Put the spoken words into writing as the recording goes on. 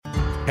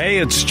Hey,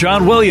 it's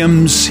John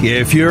Williams.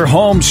 If your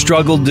home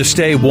struggled to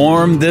stay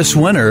warm this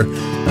winter,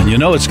 and you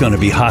know it's going to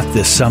be hot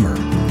this summer,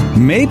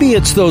 maybe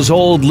it's those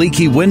old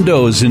leaky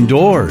windows and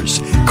doors.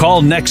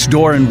 Call Next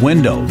Door and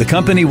Window, the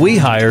company we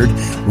hired.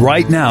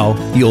 Right now,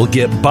 you'll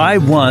get buy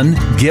one,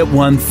 get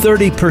one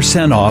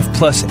 30% off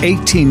plus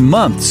 18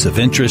 months of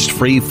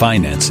interest-free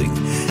financing.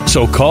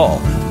 So call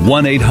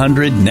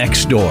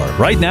 1-800-NEXT-DOOR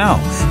right now.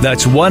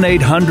 That's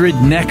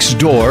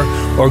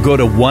 1-800-NEXT-DOOR or go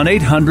to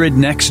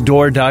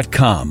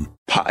 1-800-NEXTDOOR.com.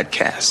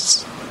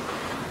 Podcasts.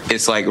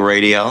 It's like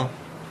radio,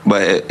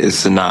 but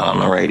it's not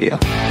on the radio.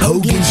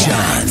 Hoge and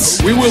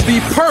Jahns. We will be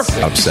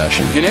perfect.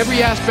 Obsession. In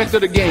every aspect of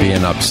the game.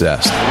 Being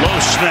obsessed. Low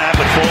snap,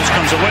 but Foles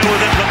comes away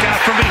with it. Look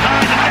out from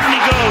behind, and down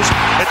he goes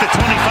at the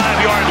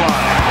 25-yard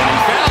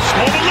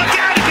line. Over, look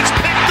out, it gets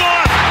picked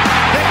off.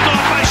 Picked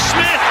off by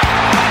Smith.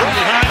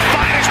 Behind,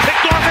 fires,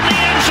 picked off in the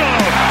end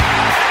zone.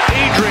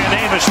 Adrian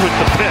Amos with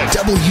the pick.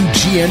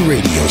 WGN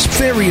Radio's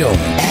very own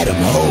Adam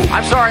Hoge.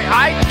 I'm sorry,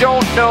 I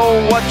don't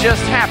know what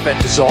just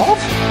happened.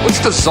 Dissolve? What's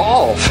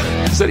dissolve?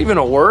 Is that even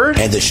a word?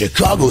 And the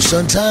Chicago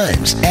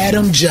Sun-Times,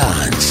 Adam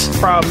Jahns.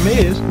 Problem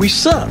is, we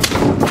suck.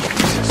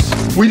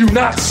 We do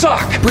not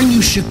suck. Bring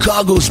you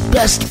Chicago's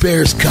best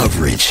Bears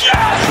coverage.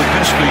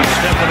 Trubisky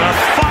stepping up,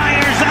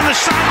 fires down the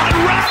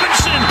sideline.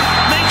 Robinson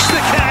makes the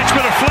catch,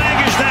 but a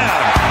flag is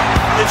down.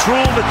 It's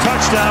ruled a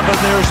touchdown, but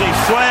there's a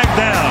flag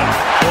down.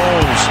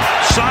 Foles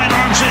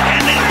sidearms it,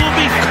 and it will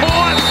be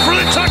caught for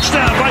the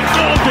touchdown by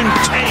Golden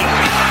Tate.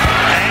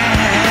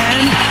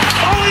 And, he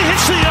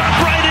hits the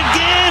upright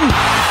again.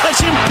 That's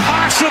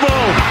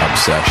impossible.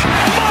 Obsession.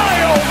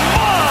 My, oh,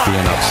 my.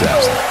 Being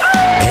obsessed.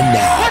 And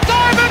now,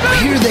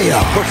 here they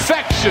are.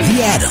 Perfection.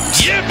 The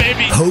Adams. Yeah,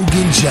 baby. Hoge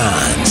and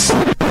Jahns.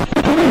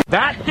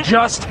 That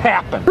just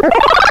happened.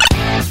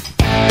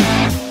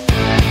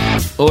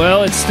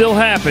 Well, it still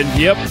happened.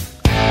 Yep.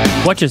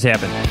 What just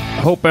happened?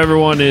 I hope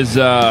everyone is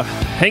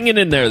hanging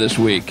in there this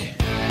week.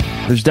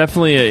 There's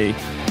definitely a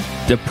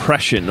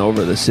depression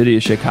over the city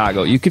of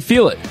Chicago. You could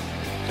feel it.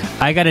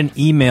 I got an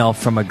email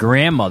from a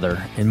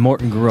grandmother in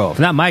Morton Grove.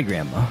 Not my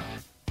grandma,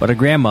 but a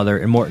grandmother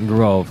in Morton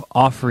Grove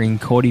offering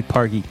Cody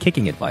Parkey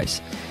kicking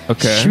advice.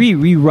 Okay. She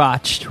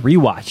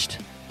rewatched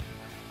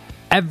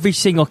every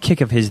single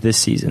kick of his this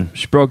season.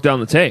 She broke down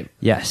the tape.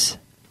 Yes.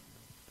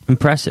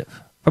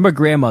 Impressive. From a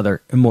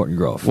grandmother in Morton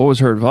Grove. What was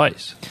her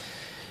advice?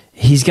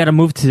 He's got to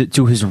move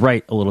to his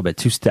right a little bit,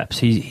 2 steps.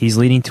 He's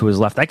leaning to his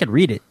left. I could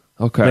read it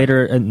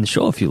later in the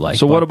show if you like.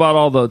 So what about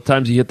all the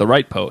times he hit the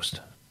right post?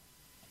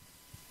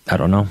 I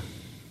don't know.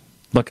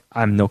 Look,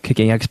 I'm no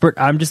kicking expert.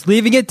 I'm just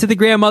leaving it to the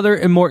grandmother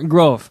in Morton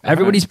Grove.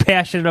 Everybody's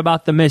passionate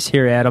about the miss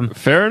here, Adam.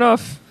 Fair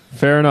enough.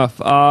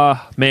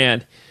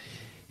 Man,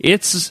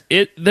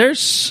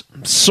 there's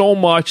so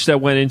much that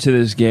went into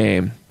this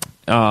game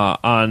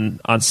on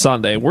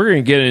Sunday. We're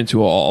going to get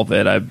into all of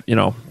it. I've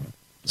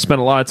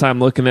spent a lot of time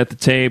looking at the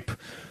tape.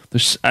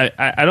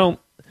 I don't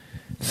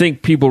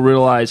think people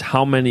realize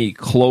how many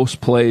close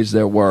plays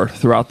there were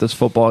throughout this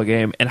football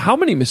game and how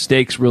many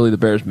mistakes really the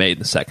Bears made in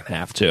the second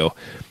half too.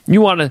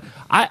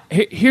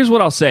 Here's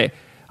what I'll say.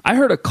 I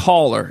heard a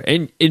caller,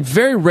 and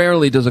very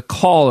rarely does a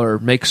caller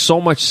make so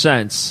much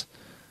sense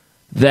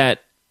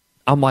that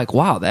I'm like,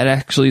 wow, that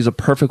actually is a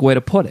perfect way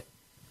to put it.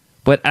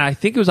 But I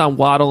think it was on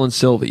Waddle and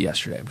Silva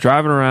yesterday. I'm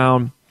driving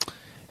around,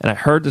 and I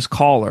heard this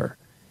caller,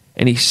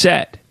 and he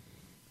said,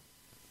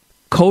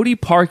 Cody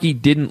Parkey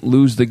didn't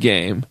lose the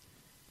game.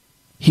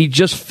 He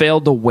just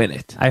failed to win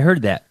it. I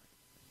heard that.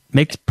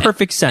 Makes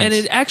perfect sense. And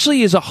it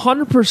actually is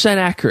 100%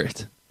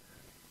 accurate.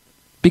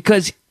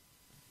 Because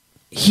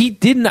he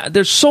did not...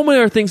 There's so many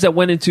other things that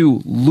went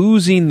into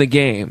losing the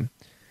game.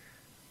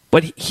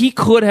 But he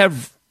could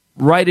have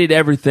righted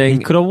everything.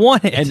 He could have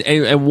won it.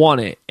 And won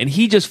it. And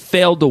he just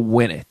failed to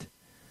win it.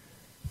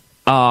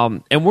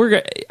 And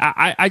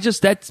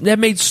that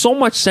made so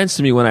much sense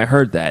to me when I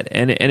heard that.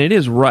 And it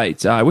is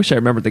right. I wish I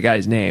remembered the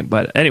guy's name.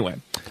 But anyway...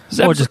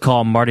 Or just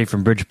call him Marty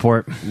from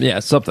Bridgeport. Yeah,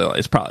 something like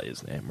it's probably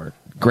his name. Or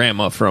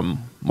Grandma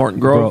from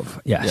Morton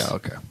Grove. Yes. Yeah,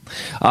 okay.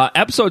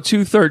 Episode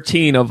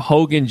 213 of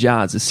Hoge and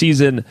Jahns. The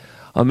season,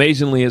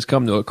 amazingly, has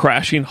come to a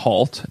crashing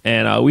halt.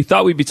 And we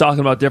thought we'd be talking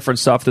about different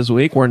stuff this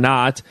week. We're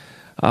not.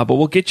 But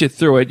we'll get you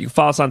through it. You can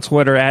follow us on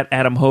Twitter at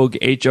Adam Hoge,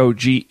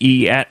 Hoge,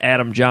 at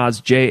Adam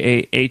Jahns,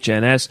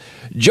 Jahns.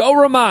 Joe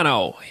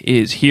Romano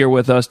is here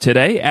with us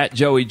today at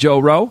Joey Joe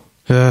Rowe.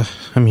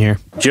 I'm here.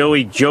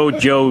 Joey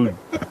Jojo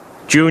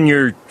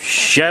Junior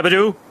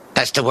Shabadoo?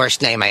 That's the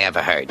worst name I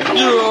ever heard.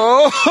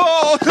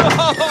 Oh, no!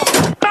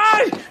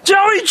 Hi,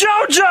 Joey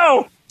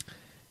Jojo!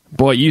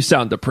 Boy, you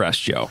sound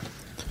depressed, Joe.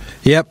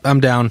 Yep, I'm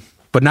down,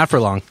 but not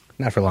for long.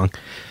 Not for long.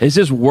 Is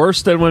this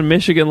worse than when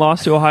Michigan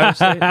lost to Ohio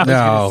State?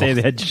 No,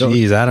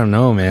 jeez, I don't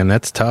know, man.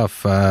 That's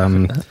tough.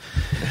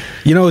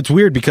 It's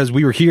weird because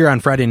we were here on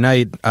Friday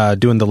night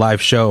doing the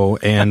live show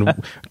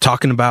and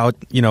talking about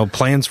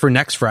plans for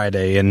next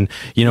Friday, and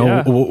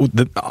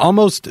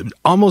almost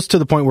to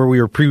the point where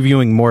we were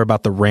previewing more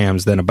about the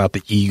Rams than about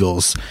the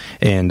Eagles.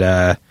 And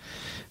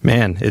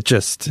man, it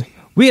just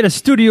We had a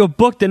studio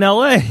booked in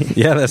L.A.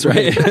 Yeah, that's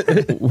right.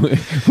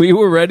 we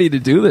were ready to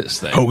do this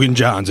thing. Hoge and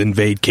Jahns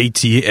invade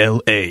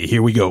KTLA.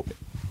 Here we go.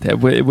 It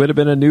would have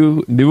been a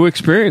new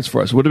experience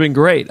for us. Would have been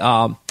great.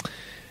 Well,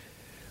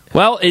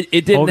 it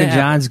didn't. Hoge and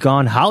Jahns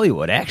gone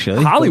Hollywood,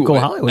 actually. Hollywood. Go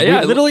Hollywood.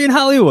 Yeah, literally in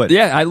Hollywood.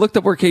 Yeah, I looked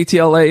up where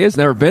KTLA is.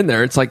 Never been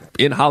there. It's like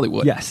in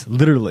Hollywood. Yes,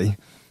 literally.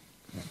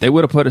 They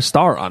would have put a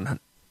star on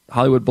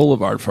Hollywood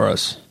Boulevard for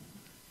us.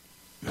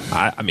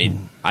 I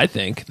mean, I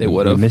think they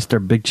would have. We missed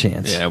our big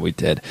chance. Yeah, we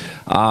did.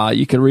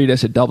 You can read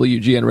us at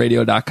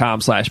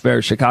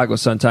WGNradio.com/Bears,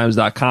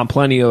 ChicagoSunTimes.com.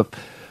 Plenty of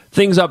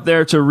things up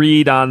there to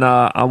read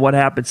on what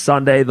happened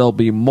Sunday. There'll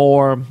be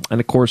more. And,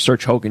 of course,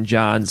 search Hoge and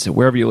Jahns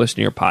wherever you listen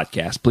to your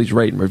podcast. Please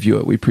rate and review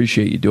it. We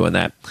appreciate you doing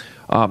that.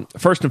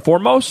 First and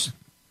foremost,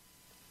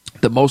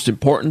 the most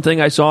important thing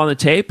I saw on the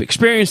tape,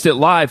 experienced it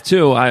live,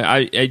 too.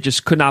 I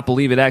just could not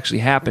believe it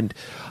actually happened.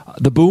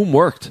 The boom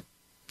worked.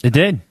 It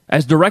did.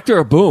 As director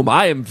of Boom,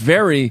 I am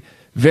very,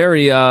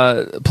 very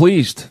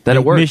pleased that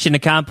it worked. Mission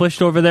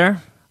accomplished over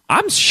there?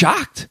 I'm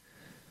shocked.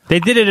 They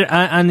did it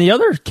on the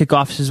other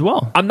kickoffs as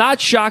well. I'm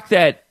not shocked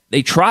that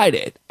they tried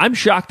it. I'm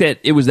shocked that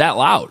it was that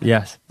loud.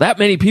 Yes. That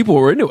many people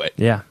were into it.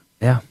 Yeah.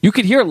 You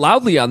could hear it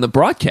loudly on the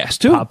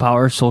broadcast, too. Pop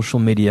power, social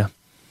media.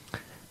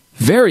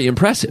 Very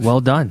impressive.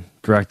 Well done,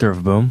 director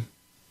of Boom.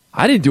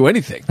 I didn't do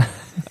anything.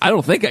 I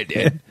don't think I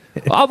did.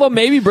 Although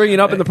maybe bringing it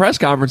up in the press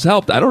conference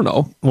helped. I don't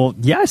know. Well,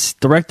 yes,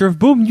 director of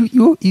Boom.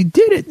 You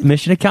did it.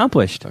 Mission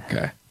accomplished.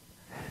 Okay.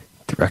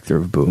 Director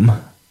of Boom.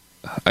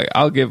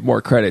 I'll give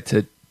more credit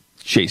to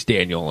Chase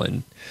Daniel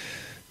and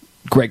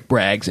Greg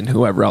Braggs and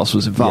whoever else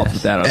was involved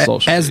with that on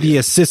social media. As the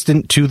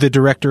assistant to the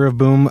director of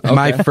Boom,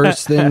 my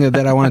first thing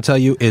that I want to tell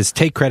you is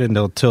take credit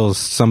until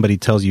somebody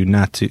tells you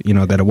not to,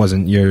 that it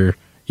wasn't your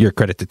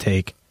credit to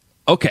take.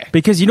 Okay.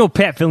 Because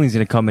Pat Filling's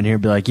going to come in here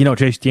and be like,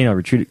 Chase Daniel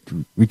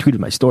retweeted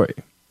my story.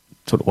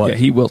 That's what it was. Yeah,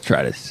 he will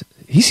try to.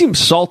 He seems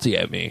salty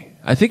at me.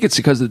 I think it's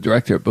because of the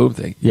director of Boom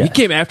thing. Yes. He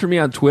came after me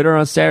on Twitter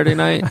on Saturday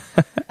night.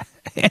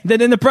 And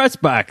then in the press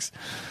box.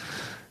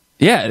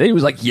 Yeah, he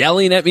was like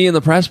yelling at me in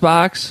the press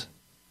box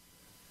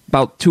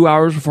about 2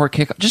 hours before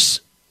kickoff.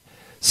 Just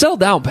settle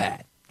down,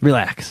 Pat.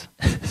 Relax.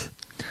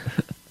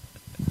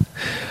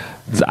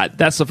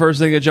 That's the first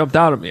thing that jumped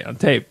out at me on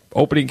tape.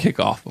 Opening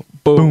kickoff.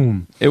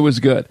 Boom. It was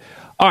good.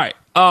 All right.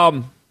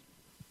 I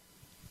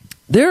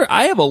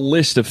have a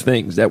list of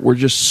things that were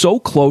just so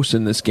close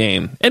in this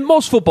game. And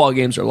most football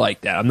games are like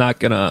that. I'm not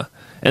going to...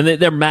 And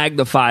they're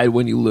magnified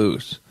when you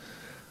lose.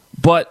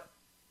 But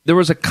there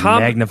was a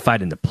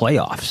magnified in the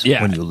playoffs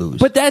when you lose.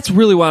 But that's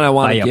really what I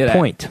want to get at.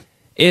 Point.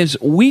 Is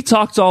we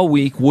talked all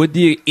week, would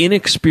the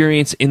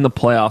inexperience in the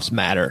playoffs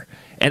matter?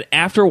 And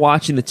after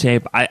watching the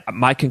tape,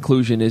 my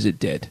conclusion is it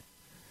did.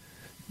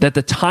 That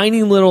the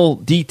tiny little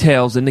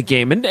details in the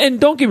game,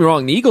 and don't get me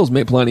wrong, the Eagles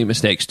made plenty of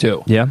mistakes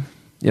too. Yeah.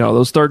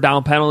 Those third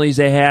down penalties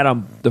they had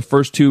on the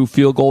first two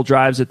field goal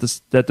drives that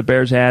the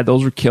Bears had,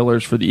 those were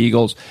killers for the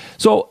Eagles.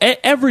 So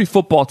every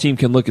football team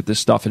can look at this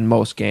stuff in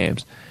most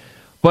games.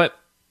 But,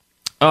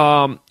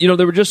 there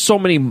were just so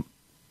many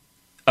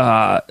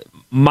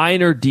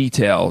minor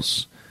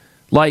details.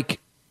 Like,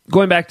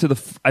 going back to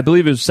I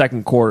believe it was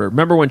second quarter.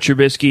 Remember when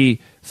Trubisky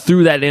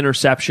threw that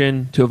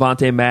interception to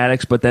Avonte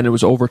Maddox, but then it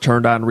was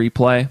overturned on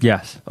replay?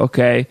 Yes.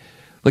 Okay.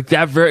 Like,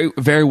 that very,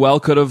 very well he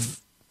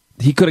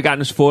could have gotten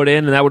his foot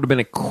in, and that would have been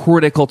a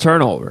critical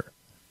turnover.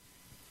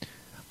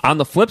 On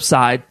the flip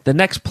side, the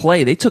next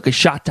play, they took a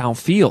shot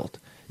downfield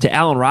to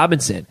Allen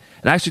Robinson.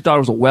 And I actually thought it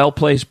was a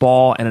well-placed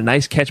ball and a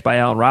nice catch by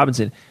Allen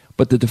Robinson,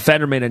 but the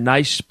defender made a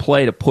nice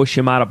play to push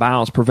him out of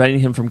bounds,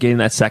 preventing him from getting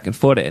that second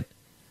foot in.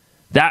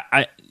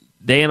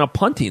 They end up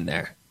punting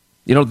there.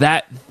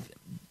 That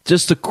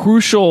just the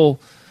crucial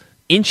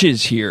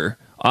inches here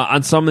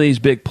on some of these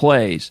big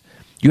plays.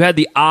 You had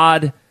the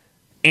odd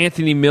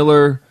Anthony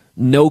Miller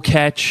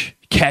catch,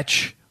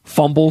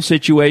 fumble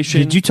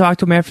situation. Did you talk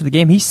to him after the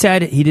game? He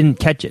said he didn't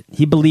catch it.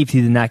 He believed he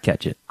did not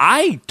catch it.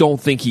 I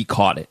don't think he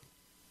caught it.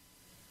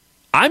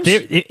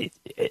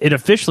 It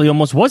officially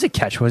almost was a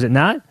catch, was it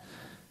not?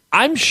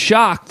 I'm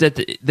shocked that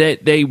they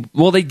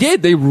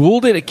did. They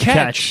ruled it a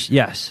catch.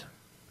 Yes.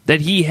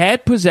 That he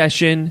had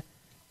possession,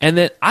 and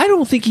that I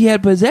don't think he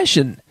had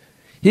possession.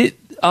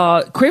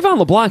 Crayvon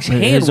LeBlanc's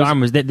hand, his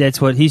arm was.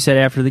 That's what he said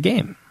after the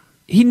game.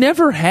 He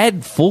never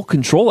had full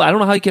control. I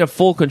don't know how you can have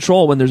full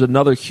control when there's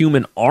another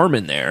human arm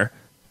in there.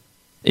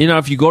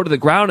 If you go to the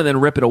ground and then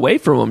rip it away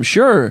from him,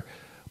 sure.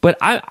 But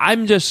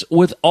I'm just,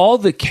 with all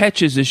the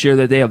catches this year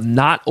that they have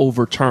not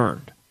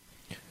overturned,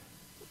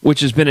 which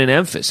has been an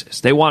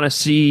emphasis, they want to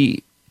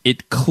see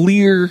it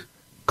clear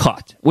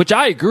cut, which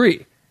I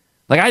agree.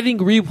 Like, I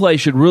think replay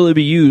should really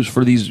be used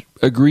for these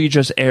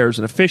egregious errors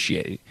in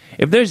officiating.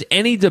 If there's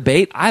any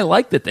debate, I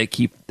like that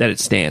that it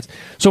stands.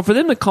 So for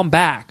them to come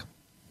back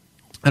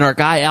and our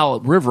guy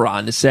Al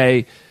Riveron to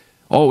say,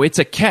 oh, it's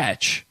a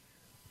catch,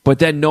 but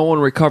then no one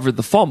recovered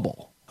the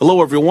fumble.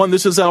 Hello, everyone.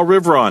 This is Al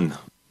Riveron.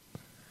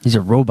 He's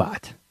a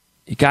robot.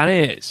 He kind of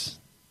is.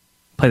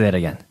 Play that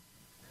again.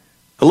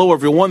 Hello,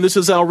 everyone. This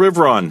is Al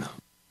Riveron.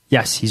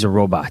 Yes, he's a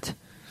robot.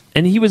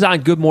 And he was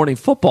on Good Morning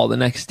Football the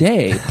next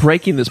day,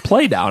 breaking this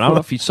play down. I don't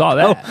know if you saw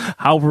that.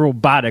 How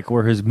robotic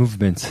were his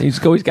movements? He's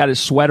got his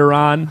sweater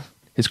on,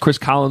 his Chris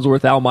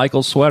Collinsworth, Al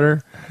Michaels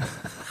sweater.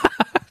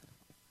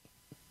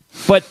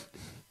 But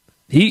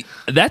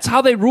that's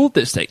how they ruled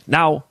this thing.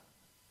 Now,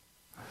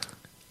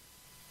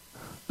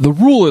 the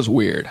rule is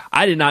weird.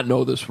 I did not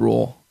know this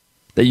rule,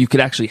 that you could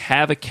actually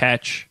have a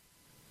catch,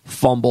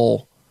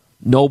 fumble,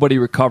 nobody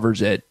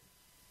recovers it.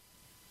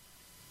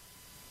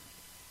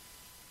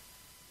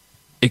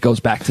 It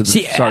goes back to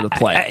the start of the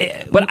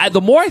play. But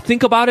the more I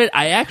think about it,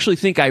 I actually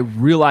think I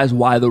realize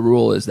why the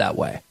rule is that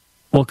way.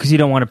 Well, because you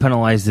don't want to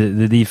penalize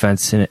the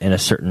defense in a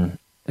certain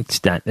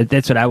extent.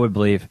 That's what I would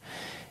believe.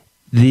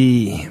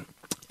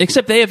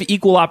 Except they have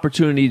equal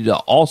opportunity to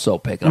also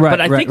pick it up. Right,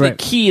 but I think the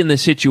key in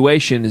this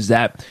situation is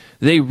that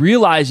they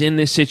realize in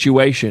this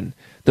situation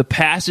the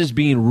pass is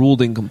being ruled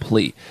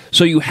incomplete.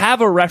 So you have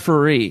a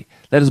referee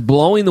that is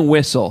blowing the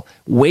whistle,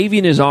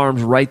 waving his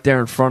arms right there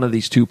in front of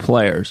these two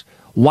players.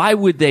 Why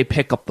would they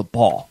pick up the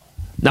ball?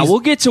 Now, we'll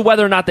get to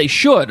whether or not they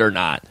should or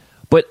not,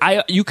 but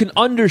you can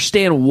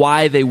understand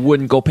why they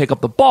wouldn't go pick up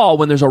the ball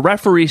when there's a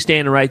referee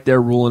standing right there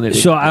ruling it.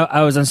 So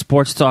I was on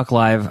Sports Talk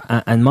Live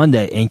on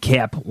Monday, and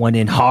Cap went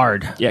in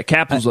hard. Yeah,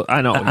 Cap was,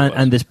 I know.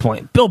 On this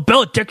point. Bill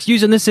Belichick's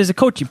using this as a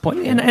coaching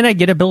point, and I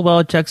get it. Bill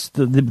Belichick's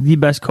the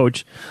best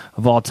coach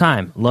of all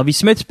time. Lovie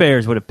Smith's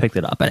Bears would have picked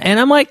it up. And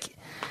I'm like,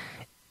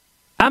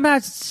 I'm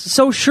not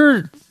so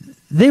sure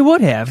they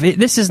would have.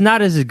 This is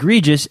not as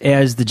egregious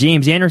as the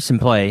James Anderson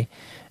play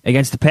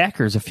against the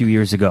Packers a few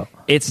years ago.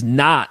 It's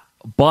not,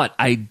 but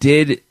I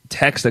did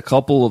text a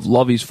couple of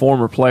Lovie's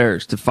former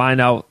players to find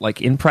out, like,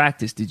 in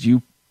practice, did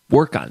you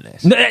work on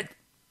this?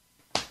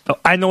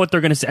 I know what they're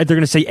going to say. They're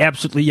going to say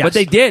absolutely yes. But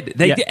they did.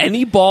 They did.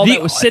 Any ball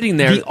that was sitting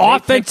there, the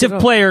offensive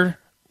player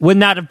would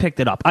not have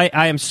picked it up.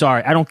 I am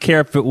sorry. I don't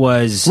care if it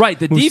was right.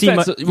 The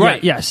defense,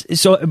 right? Yeah, yes.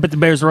 So, but the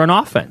Bears were on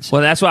offense.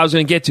 Well, that's what I was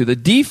going to get to. The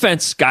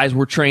defense guys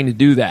were trained to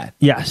do that.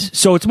 Yes.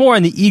 So it's more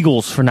on the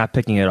Eagles for not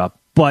picking it up.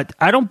 But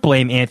I don't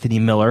blame Anthony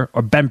Miller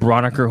or Ben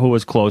Broniker, who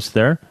was close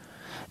there.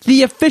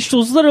 The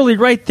official's literally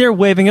right there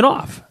waving it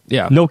off.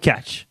 Yeah, no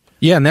catch.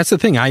 Yeah, and that's the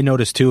thing I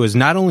noticed too is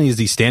not only is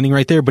he standing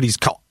right there, but he's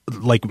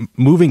like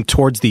moving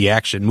towards the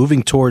action,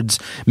 moving towards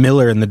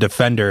Miller and the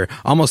defender,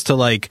 almost to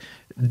like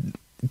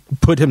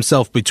put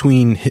himself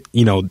between,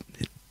 you know,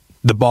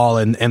 the ball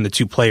and the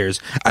two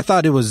players. I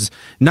thought it was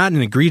not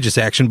an egregious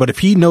action, but if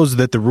he knows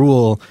that the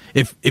rule,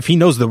 if he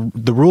knows the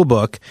rule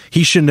book,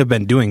 he shouldn't have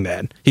been doing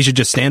that. He should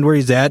just stand where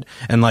he's at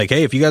and like,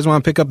 hey, if you guys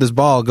want to pick up this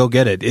ball, go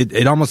get it.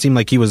 It almost seemed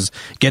like he was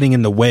getting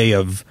in the way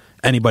of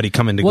anybody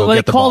coming to go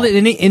get the ball. Well, they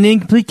called it an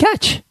incomplete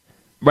catch.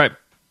 Right.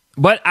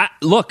 But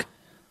look,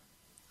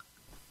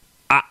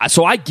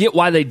 so I get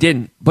why they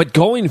didn't, but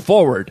going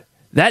forward,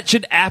 that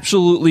should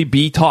absolutely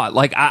be taught.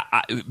 Like,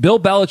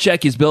 Bill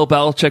Belichick is Bill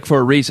Belichick for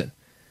a reason.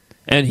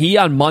 And he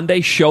on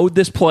Monday showed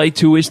this play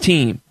to his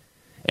team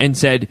and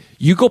said,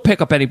 you go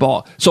pick up any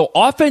ball. So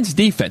offense,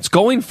 defense,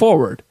 going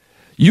forward,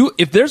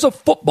 if there's a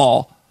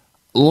football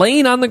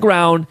laying on the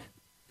ground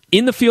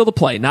in the field of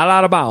play, not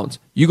out of bounds,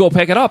 you go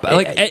pick it up.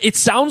 Like, it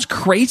sounds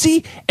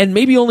crazy, and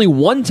maybe only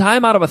one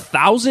time out of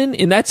 1,000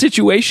 in that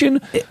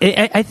situation.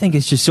 I think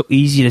it's just so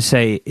easy to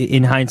say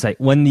in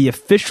hindsight when the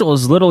official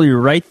is literally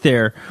right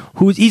there,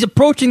 he's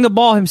approaching the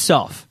ball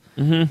himself,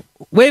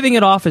 waving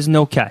it off as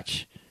no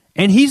catch.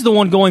 And he's the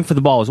one going for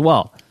the ball as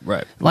well.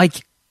 Right.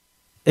 Like,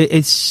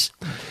 it's...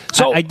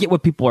 So I get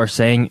what people are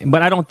saying,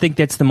 but I don't think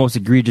that's the most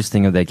egregious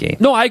thing of that game.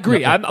 No, I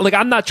agree.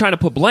 I'm not trying to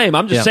put blame.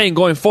 I'm just saying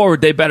going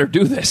forward, they better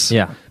do this.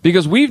 Yeah.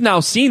 Because we've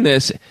now seen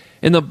this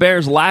in the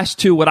Bears' last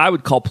two, what I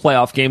would call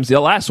playoff games. The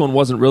last one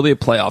wasn't really a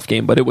playoff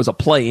game, but it was a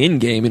play-in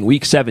game in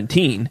Week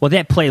 17. Well,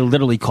 that play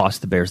literally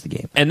cost the Bears the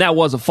game. And that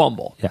was a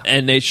fumble. Yeah.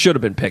 And it should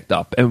have been picked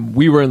up. And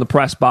we were in the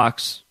press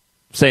box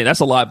saying that's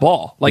a live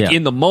ball,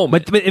 in the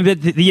moment. But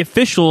the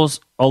officials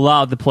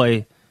allowed the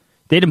play.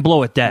 They didn't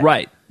blow it dead.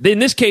 Right. In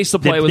this case, the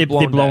play was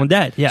blown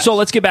dead. Yeah. So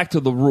let's get back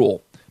to the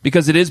rule,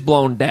 because it is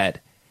blown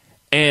dead.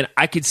 And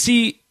I could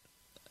see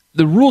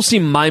the rule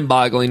seem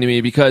mind-boggling to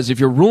me, because if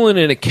you're ruling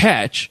in a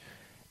catch,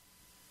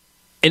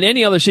 in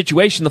any other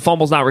situation, the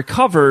fumble's not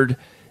recovered,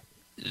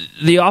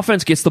 the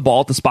offense gets the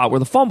ball at the spot where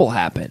the fumble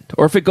happened.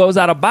 Or if it goes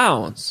out of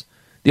bounds,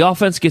 the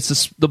offense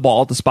gets the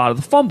ball at the spot of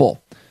the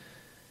fumble.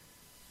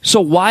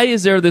 So why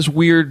is there this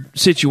weird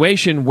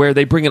situation where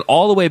they bring it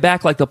all the way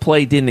back like the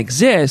play didn't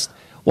exist?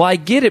 Well, I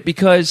get it,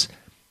 because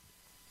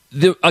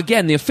the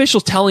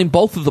official's telling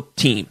both of the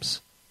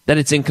teams that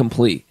it's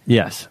incomplete.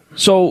 Yes.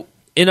 So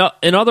in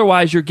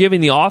otherwise, you're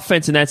giving the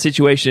offense in that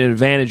situation an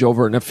advantage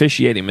over an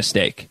officiating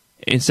mistake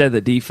instead of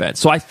the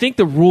defense. So I think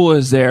the rule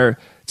is there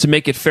to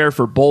make it fair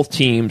for both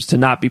teams to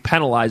not be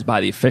penalized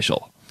by the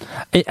official.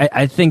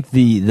 I think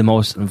the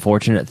most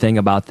unfortunate thing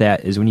about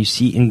that is when you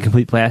see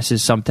incomplete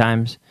passes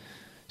sometimes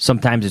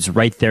it's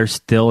right there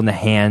still in the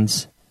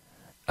hands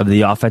of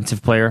the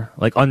offensive player,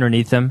 like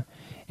underneath him,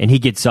 and he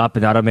gets up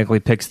and automatically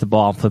picks the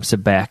ball and flips it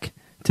back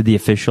to the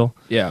official.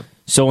 Yeah.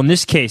 So in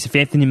this case, if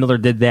Anthony Miller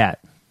did that,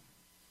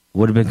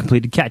 would have been a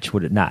completed catch,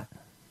 would it not?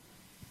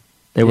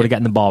 They would have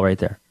gotten the ball right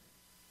there.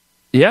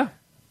 Yeah,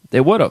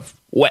 they would have.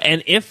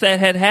 And if that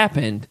had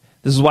happened,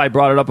 this is why I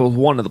brought it up with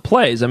one of the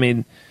plays. I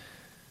mean,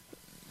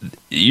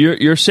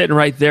 you're sitting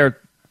right there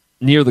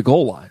near the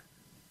goal line.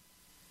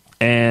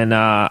 And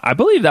I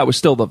believe that was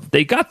still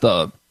they got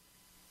the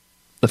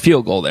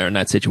field goal there in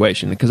that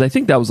situation, because I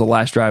think that was the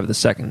last drive of the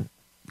second.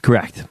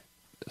 Correct.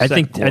 I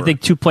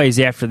think 2 plays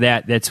after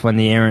that, that's when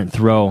the errant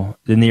throw,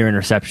 the near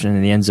interception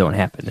in the end zone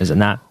happened, is it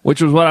not?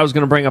 Which was what I was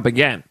going to bring up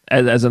again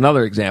as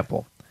another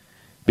example,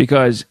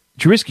 because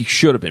Trubisky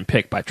should have been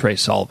picked by Trey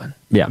Sullivan.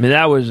 Yeah, I mean,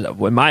 that was,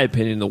 in my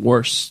opinion, the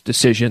worst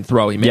decision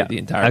throw he made the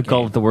entire game. I'd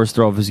call it the worst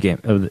throw of his game,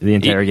 of the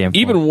entire game.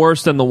 Even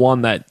worse than the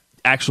one that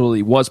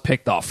actually was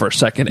picked off for a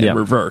second and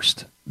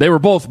reversed. They were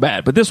both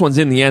bad, but this one's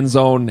in the end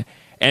zone.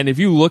 And if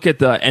you look at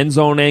the end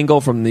zone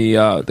angle from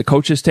the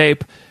coach's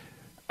tape,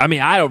 I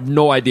mean, I have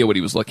no idea what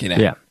he was looking at.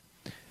 Yeah.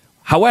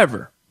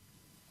 However,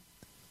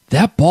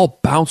 that ball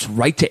bounced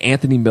right to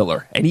Anthony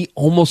Miller, and he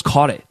almost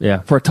caught it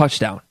for a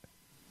touchdown.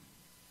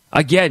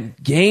 Again,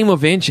 game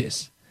of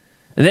inches.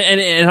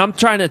 And I'm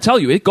trying to tell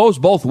you, it goes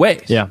both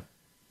ways. Yeah.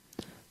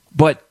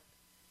 But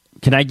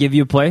can I give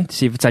you a play to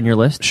see if it's on your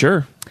list?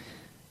 Sure.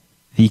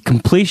 The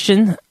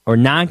completion or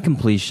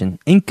non-completion,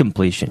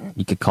 incompletion,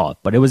 you could call it,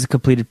 but it was a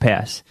completed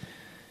pass.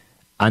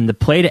 On the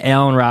play to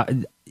Allen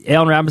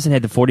Robinson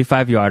had the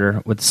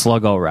 45-yarder with the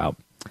sluggo route.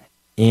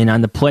 And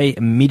on the play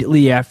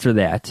immediately after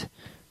that,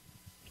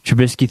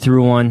 Trubisky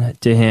threw one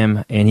to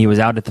him, and he was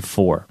out at the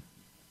 4.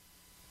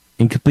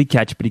 Incomplete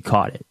catch, but he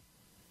caught it.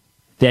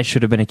 That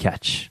should have been a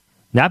catch.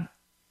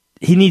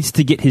 He needs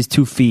to get his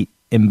 2 feet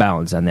in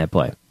bounds on that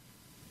play.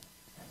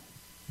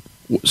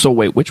 So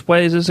wait, which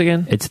play is this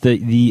again? It's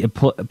the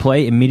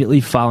play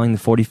immediately following the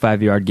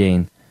 45-yard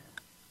gain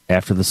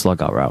after the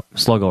sluggo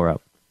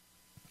route.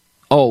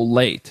 Oh,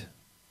 late.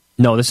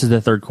 No, this is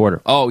the third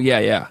quarter. Oh,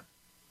 yeah.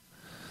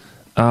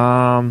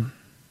 To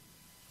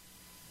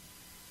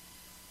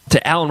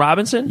Allen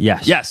Robinson?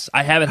 Yes. Yes,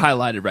 I have it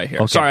highlighted right here.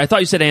 Okay. Sorry, I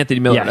thought you said Anthony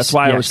Miller. Yes, That's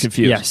why I was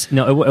confused. Yes.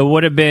 No, it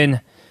would have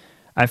been,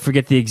 I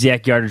forget the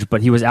exact yardage,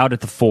 but he was out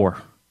at the 4.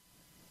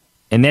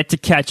 And that's a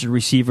catch a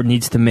receiver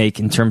needs to make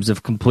in terms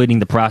of completing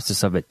the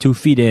process of it. 2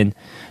 feet in.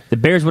 The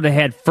Bears would have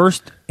had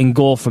first and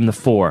goal from the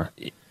 4.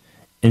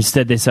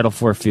 Instead, they settled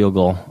for a field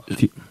goal.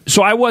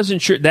 So I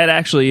wasn't sure. That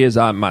actually is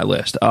on my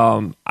list.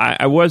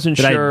 I wasn't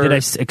sure. Did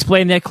I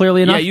explain that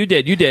clearly enough? Yeah, you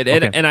did.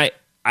 Okay. And I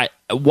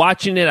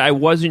watching it, I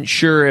wasn't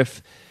sure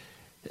if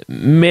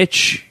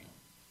Mitch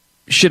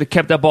should have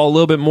kept that ball a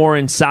little bit more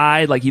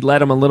inside, like he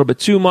let him a little bit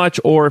too much,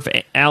 or if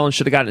Allen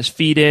should have gotten his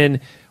feet in.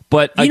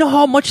 But you know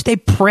how much they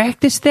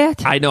practice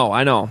that? I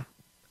know.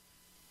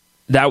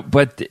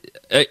 But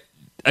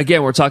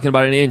again, we're talking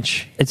about an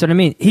inch. That's what I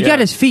mean. He got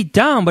his feet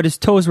down, but his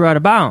toes were out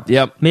of bounds.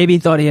 Yep. Maybe he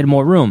thought he had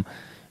more room.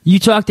 You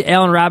talk to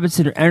Allen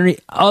Robinson or any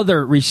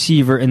other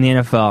receiver in the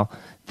NFL,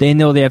 they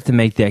know they have to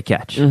make that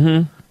catch.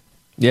 Mm-hmm.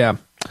 Yeah.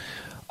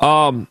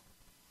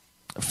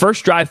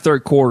 First drive,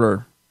 third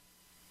quarter.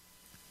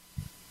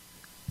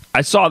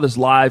 I saw this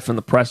live from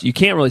the press. You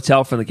can't really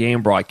tell from the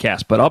game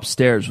broadcast, but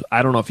upstairs,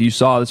 I don't know if you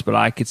saw this, but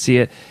I could see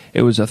it.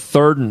 It was a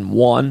 3rd and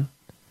 1.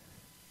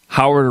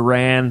 Howard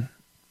ran,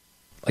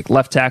 like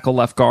left tackle,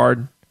 left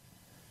guard.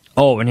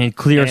 Oh, and he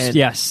clears,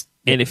 yes.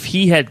 And if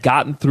he had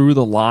gotten through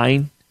the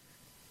line,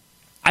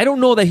 I don't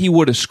know that he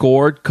would have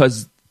scored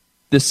because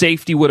the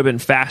safety would have been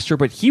faster,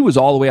 but he was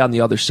all the way on the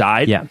other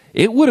side. Yeah.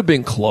 It would have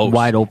been close.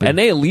 Wide open. And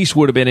they at least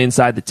would have been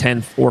inside the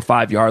 10 or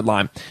 5-yard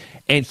line.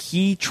 And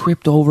he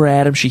tripped over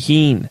Adam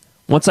Shaheen.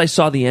 Once I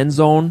saw the end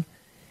zone,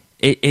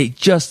 it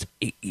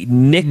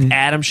nicked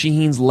Adam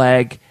Shaheen's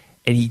leg,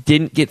 and he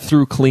didn't get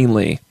through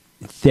cleanly.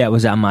 That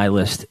was on my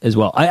list as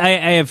well. I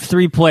have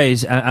 3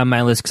 plays on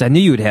my list because I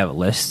knew you would have a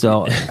list,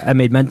 so I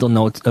made mental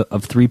notes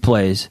of 3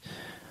 plays.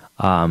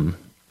 How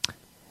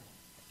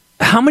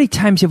many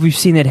times have we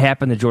seen that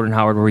happen to Jordan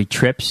Howard where he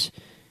trips,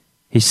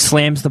 he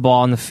slams the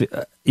ball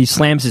he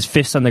slams his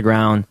fist on the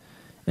ground,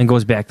 and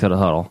goes back to the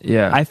huddle?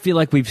 Yeah, I feel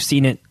like we've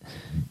seen it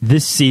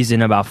this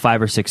season about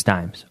 5 or 6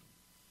 times,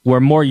 where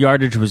more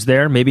yardage was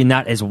there, maybe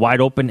not as wide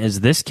open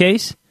as this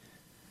case.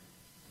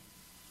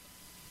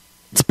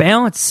 It's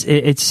balance.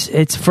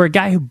 It's for a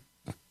guy who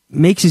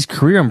makes his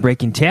career on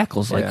breaking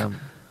tackles. Like,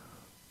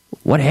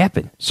 what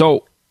happened?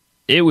 So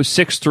it was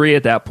 6-3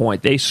 at that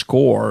point. They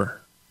score.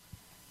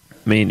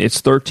 I mean,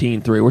 it's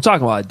 13-3. We're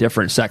talking about a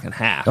different second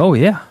half. Oh,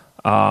 yeah.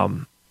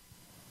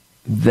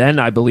 Then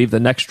I believe the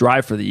next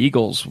drive for the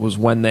Eagles was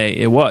when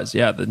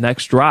the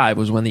next drive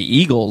was when the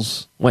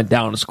Eagles went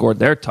down and scored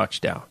their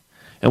touchdown.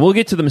 And we'll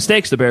get to the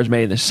mistakes the Bears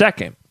made in a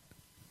second.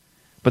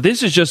 But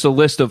this is just a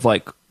list of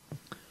like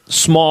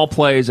small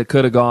plays that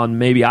could have gone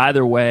maybe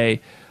either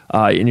way.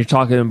 And you're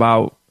talking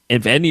about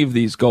if any of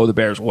these go the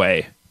Bears'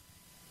 way,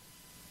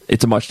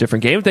 it's a much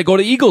different game. If they go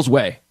the Eagles'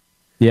 way,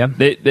 yeah,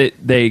 they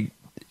maybe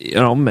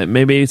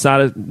maybe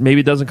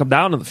it doesn't come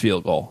down to the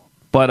field goal.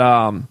 But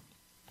and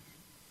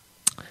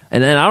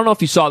then I don't know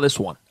if you saw this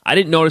one. I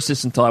didn't notice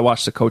this until I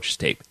watched the coach's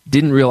tape.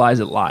 Didn't realize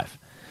it live.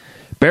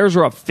 Bears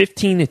were up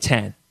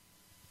 15-10.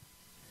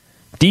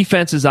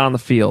 Defense is on the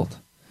field,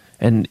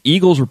 and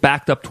Eagles were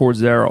backed up towards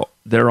their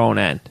own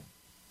end.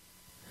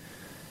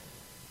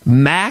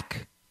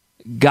 Mack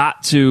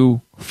got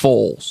to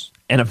Foles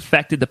and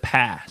affected the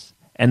pass,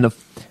 and the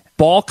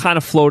ball kind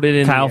of floated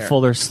in Kyle the air.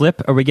 Fuller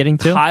slip, are we getting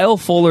to? Kyle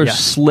Fuller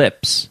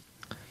slips.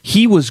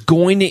 He was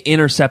going to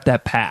intercept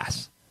that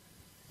pass,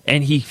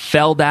 and he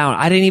fell down.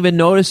 I didn't even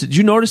notice it. Did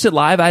you notice it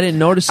live? I didn't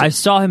notice it. I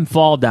saw him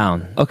fall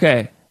down.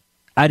 Okay.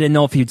 I didn't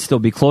know if he'd still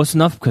be close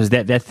enough because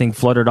that thing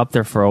fluttered up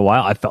there for a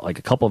while. I felt like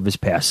a couple of his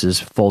passes,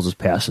 Foles'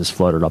 passes,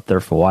 fluttered up there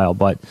for a while.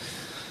 But,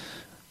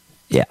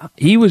 yeah.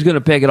 He was going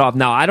to pick it off.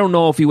 Now, I don't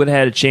know if he would have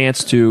had a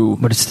chance to,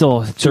 but it's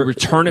still to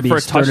return it for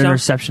a touchdown.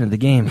 Interception of the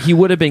game. He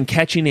would have been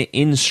catching it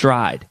in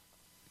stride.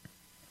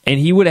 And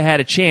he would have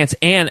had a chance.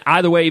 And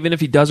either way, even if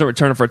he doesn't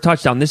return it for a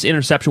touchdown, this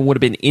interception would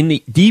have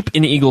been deep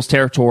in the Eagles'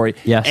 territory.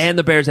 Yes. And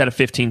the Bears had a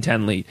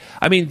 15-10 lead.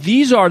 I mean,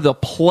 these are the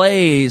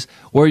plays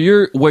where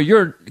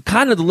you're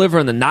kind of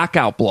delivering the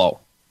knockout blow.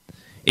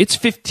 It's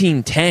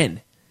 15-10,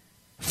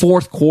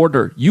 fourth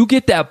quarter. You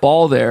get that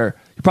ball there,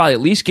 you're probably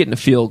at least getting a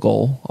field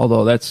goal,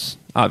 although that's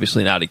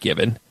obviously not a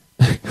given.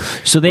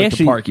 So they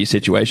actually, the Parkey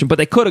situation, but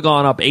they could have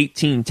gone up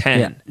 18-10.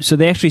 Yeah. So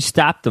they actually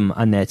stopped them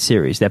on that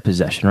series, that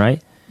possession,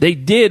 right? They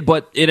did,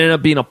 but it ended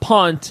up being a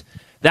punt.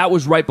 That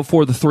was right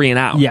before the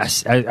 3-and-out.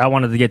 Yes, I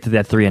wanted to get to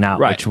that 3-and-out,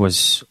 right, which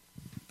was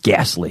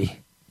ghastly.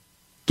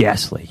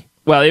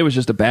 Well, it was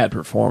just a bad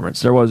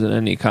performance. There wasn't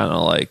any kind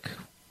of like,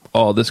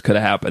 oh, this could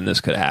have happened, this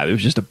could have happened. It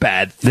was just a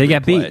bad. They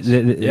got plays.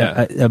 beat.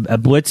 A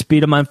blitz beat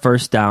them on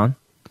first down.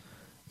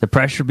 The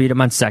pressure beat them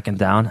on second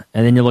down,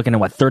 and then you're looking at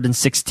what, 3rd and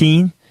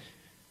 16,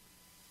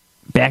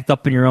 backed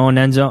up in your own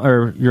end zone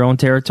or your own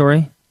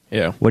territory.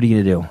 Yeah, what are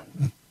you going to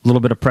do? A little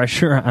bit of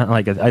pressure,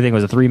 I think it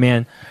was a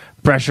 3-man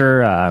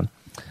pressure.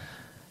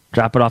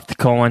 Drop it off to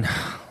Cohen,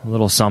 a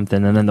little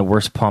something, and then the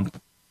worst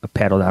pump of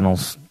Pat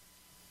O'Donnell's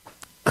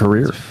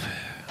career,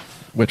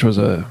 which was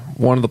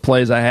one of the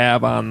plays I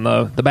have on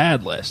the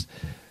bad list.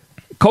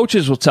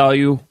 Coaches will tell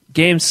you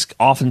games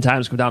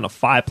oftentimes come down to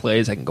 5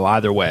 plays that can go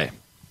either way.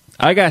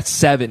 I got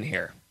 7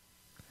 here,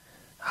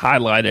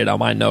 highlighted on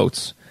my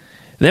notes.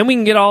 And then we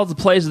can get all the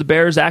plays the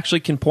Bears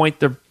actually can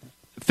point their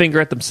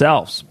finger at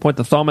themselves, point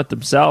the thumb at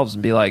themselves,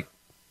 and be like,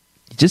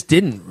 "You just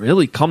didn't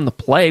really come to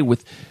play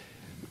with."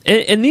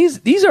 And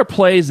these are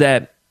plays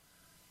that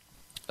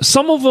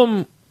some of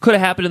them could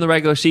have happened in the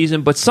regular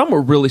season, but some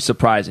were really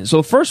surprising. So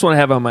the first one I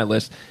have on my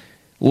list,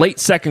 late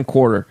second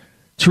quarter,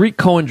 Tariq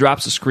Cohen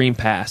drops a screen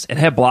pass and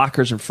had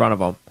blockers in front of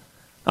him.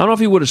 I don't know if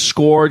he would have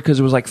scored because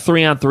it was like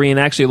 3-on-3, and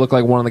actually it looked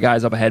like one of the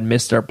guys up ahead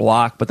missed their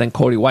block, but then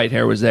Cody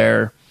Whitehair was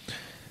there.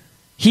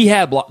 He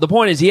had the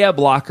point is he had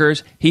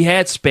blockers, he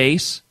had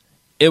space.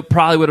 It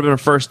probably would have been a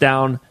first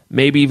down,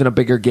 maybe even a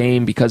bigger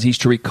game because he's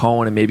Tariq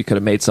Cohen and maybe could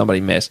have made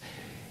somebody miss.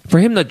 For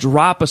him to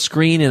drop a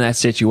screen in that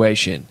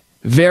situation,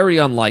 very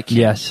unlike him.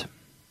 Yes.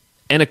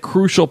 And a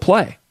crucial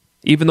play,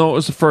 even though it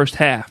was the first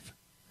half.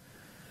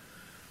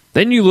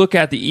 Then you look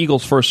at the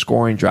Eagles' first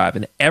scoring drive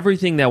and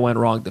everything that went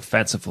wrong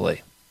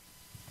defensively.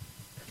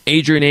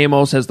 Adrian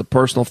Amos has the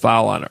personal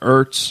foul on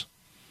Ertz.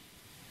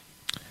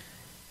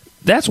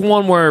 That's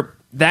one where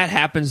that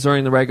happens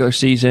during the regular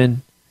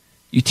season.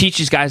 You teach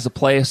these guys to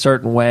play a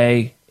certain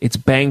way. It's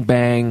bang,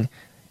 bang.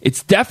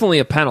 It's definitely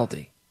a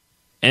penalty.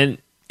 And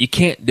you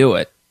can't do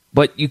it.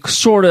 But you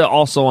sort of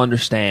also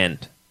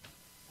understand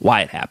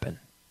why it happened.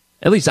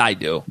 At least I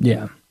do.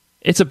 Yeah.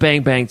 It's a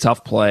bang, bang,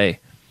 tough play.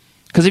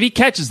 Because if he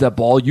catches that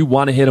ball, you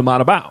want to hit him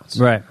out of bounds.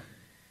 Right.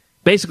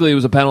 Basically, it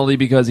was a penalty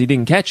because he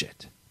didn't catch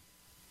it.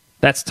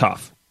 That's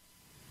tough.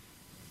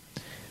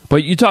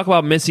 But you talk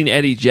about missing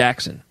Eddie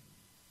Jackson.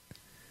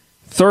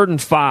 3rd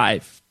and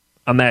 5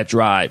 on that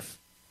drive.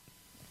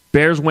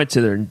 Bears went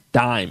to their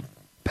dime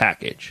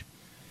package.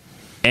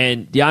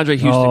 And DeAndre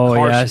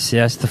Houston-Carson.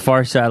 Yes, the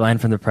far sideline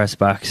from the press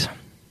box.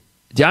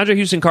 DeAndre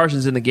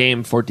Houston-Carson's in the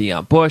game for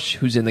Deion Bush,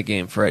 who's in the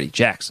game for Eddie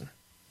Jackson.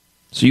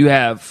 So you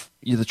have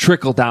the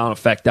trickle-down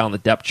effect down the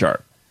depth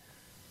chart.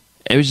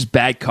 It was just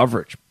bad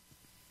coverage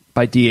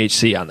by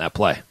DHC on that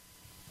play.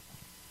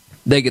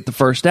 They get the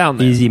first down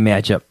there. Easy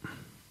matchup.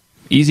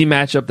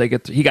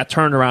 He got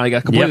turned around. He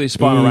got completely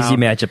spun around. Easy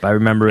matchup. I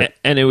remember it.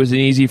 And it was an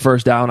easy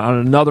first down on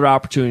another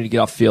opportunity to get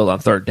off field on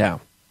 3rd down.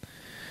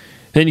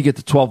 Then you get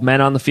the 12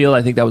 men on the field.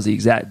 I think that was the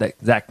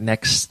exact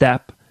next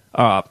snap,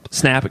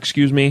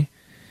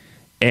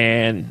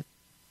 And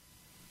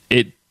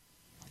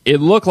it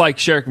looked like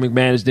Sherrick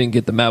McManus didn't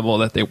get the memo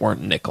that they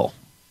weren't nickel.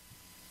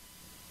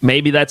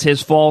 Maybe that's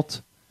his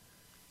fault.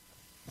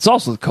 It's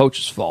also the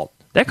coach's fault.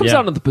 That comes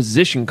down to the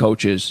position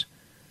coaches.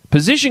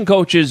 Position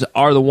coaches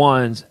are the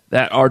ones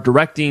that are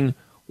directing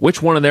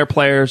which one of their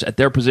players at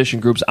their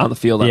position groups on the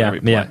field on every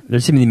play. Yeah,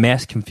 there's seeming to be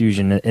mass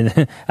confusion.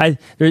 And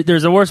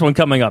there's a worse one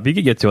coming up. You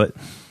could get to it.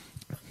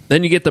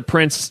 Then you get the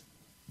Prince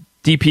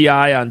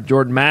DPI on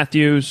Jordan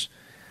Matthews.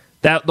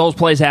 Those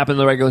plays happen in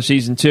the regular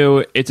season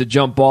too. It's a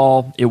jump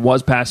ball. It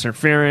was pass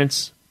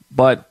interference,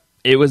 but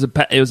it was a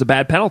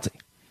bad penalty.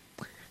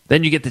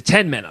 Then you get the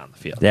 10 men on the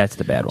field. That's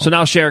the bad one. So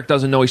now Sherrick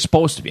doesn't know he's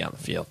supposed to be on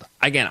the field.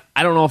 Again,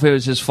 I don't know if it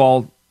was his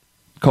fault,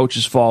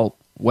 coach's fault,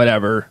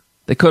 whatever.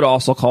 They could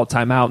also call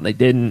timeout, and they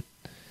didn't.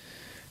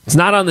 It's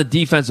not on the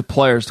defensive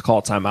players to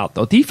call timeout,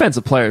 though.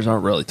 Defensive players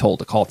aren't really told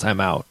to call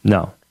timeout.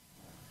 No.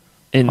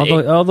 And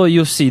although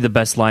you'll see the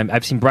best line.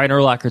 I've seen Brian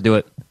Urlacher do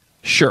it.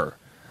 Sure.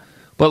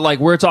 But, like,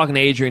 we're talking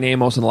to Adrian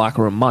Amos in the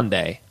locker room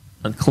Monday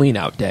on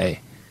clean-out day.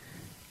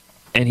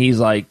 And he's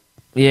like,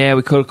 yeah,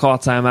 we could have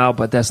called timeout,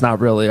 but that's not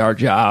really our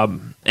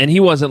job. And he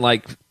wasn't,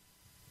 like...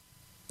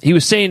 He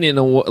was saying in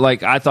a,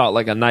 like, I thought,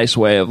 like, a nice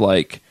way of,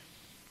 like,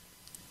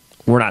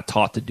 we're not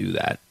taught to do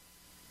that.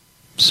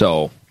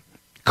 So,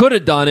 could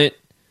have done it.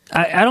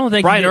 I don't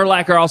think... Brian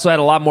Urlacher also had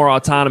a lot more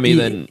autonomy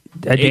than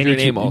Adrian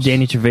Amos.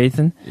 Danny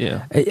Trevathan?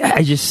 Yeah.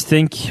 I just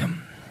think...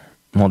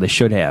 Well, they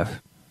should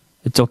have.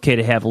 It's okay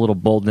to have a little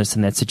boldness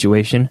in that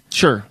situation.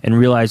 Sure. And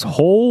realize,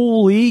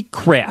 holy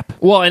crap.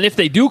 Well, and if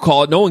they do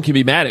call it, no one can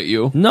be mad at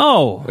you.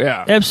 No.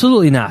 Yeah.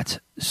 Absolutely not.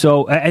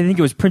 So, I think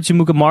it was Prince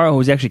Mukamara who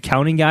was actually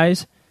counting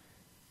guys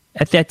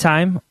at that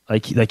time.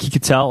 Like he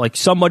could tell, like,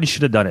 somebody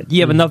should have done it.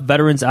 You have enough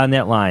veterans on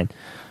that line.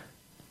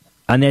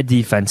 On that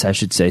defense, I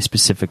should say,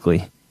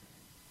 specifically,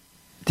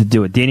 to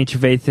do it. Danny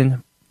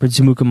Trevathan, Prince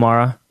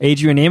Mukamara,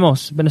 Adrian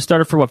Amos, been a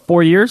starter for,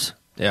 4 years?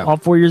 Yeah. All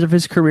 4 years of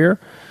his career.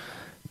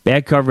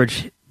 Bad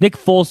coverage. Nick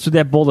Foles threw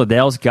that ball to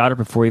Dallas Goedert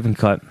before he even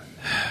cut.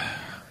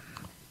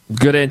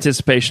 Good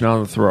anticipation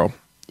on the throw.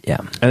 Yeah.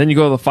 And then you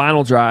go to the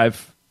final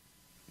drive,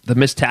 the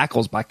missed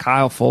tackles by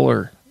Kyle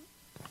Fuller.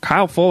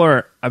 Kyle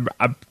Fuller,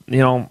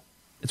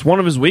 it's one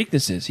of his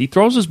weaknesses. He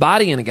throws his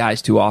body into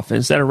guys too often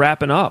instead of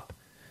wrapping up.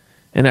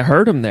 And it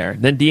hurt him there.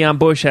 Then Deion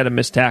Bush had a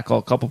missed tackle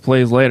a couple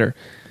plays later.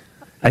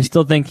 I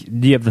still think,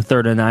 do you have the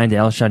 3rd and 9 to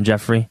Alshon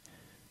Jeffrey?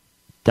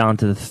 Down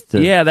to the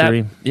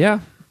 3. Yeah.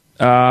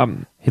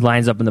 He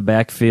lines up in the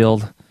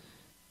backfield,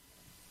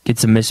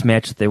 gets a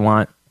mismatch that they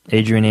want.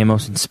 Adrian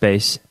Amos in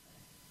space.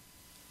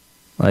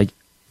 Like,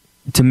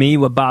 to me,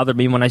 what bothered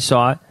me when I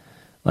saw it,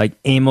 like,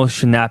 Amos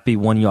should not be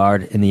 1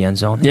 yard in the end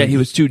zone. Yeah, he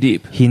was too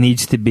deep. He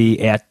needs to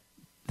be at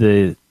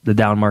the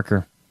down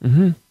marker.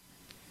 Mm-hmm.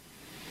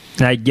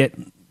 And I get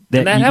that.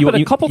 And that happened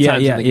a couple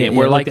times in the game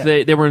where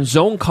they were in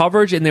zone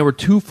coverage and they were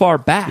too far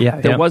back.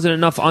 There wasn't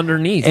enough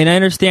underneath. And I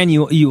understand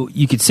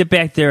you could sit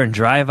back there and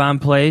drive on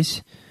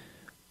plays,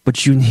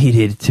 but you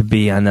needed to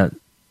be on the...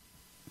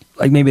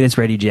 Like, maybe that's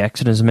Reddy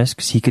Jackson as a miss,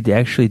 because he could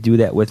actually do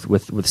that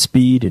with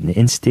speed and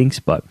instincts.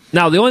 But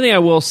now, the only thing I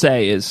will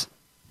say is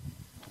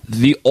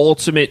the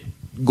ultimate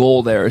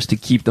goal there is to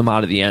keep them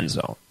out of the end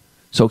zone.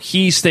 So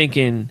I'm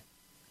thinking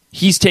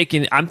he's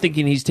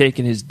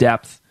taking his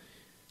depth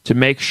to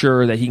make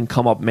sure that he can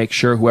come up and make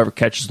sure whoever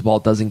catches the ball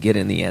doesn't get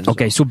in the end zone.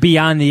 Okay, so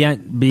beyond the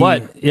end...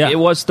 But it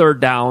was 3rd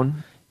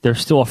down. There's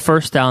still a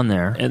first down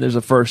there. And there's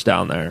a first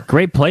down there.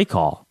 Great play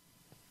call.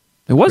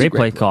 It was great a great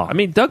play call. I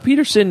mean, Doug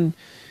Peterson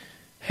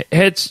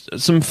had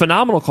some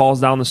phenomenal calls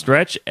down the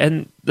stretch,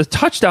 and the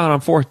touchdown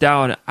on 4th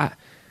down,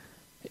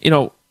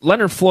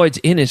 Leonard Floyd's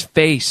in his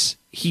face.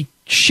 He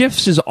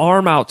shifts his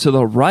arm out to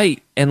the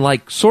right and,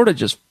 like, sort of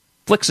just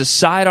flicks a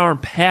sidearm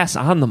pass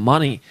on the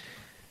money.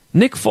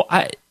 Nick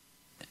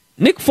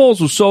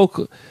Foles was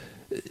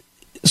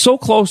so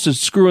close to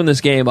screwing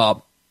this game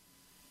up.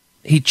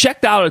 He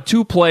checked out of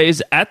 2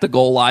 plays at the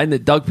goal line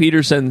that Doug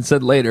Peterson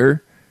said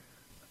later.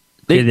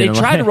 They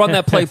tried to run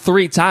that play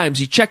 3 times.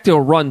 He checked to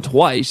a run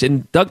twice,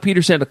 and Doug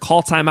Peterson had to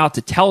call timeout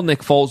to tell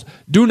Nick Foles,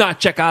 do not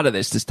check out of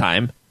this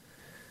time.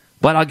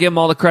 But I'll give him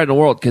all the credit in the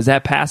world because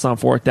that pass on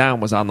 4th down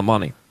was on the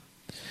money.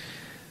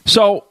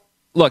 So,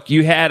 look,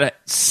 you had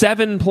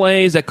 7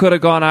 plays that could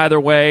have gone either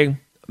way,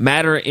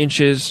 matter of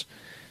inches.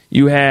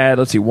 You had,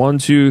 1,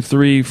 2,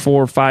 3,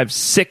 4, 5,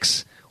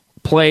 6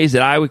 plays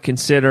that I would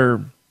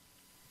consider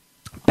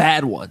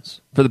bad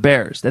ones for the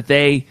Bears. That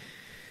they,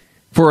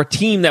 for a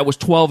team that was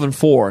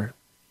 12-4,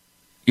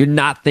 you're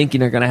not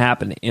thinking they're going to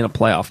happen in a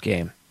playoff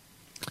game.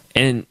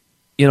 And,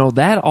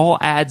 that all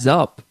adds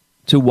up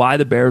to why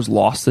the Bears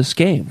lost this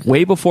game,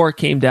 way before it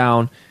came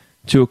down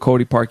to a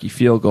Cody Parkey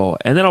field goal.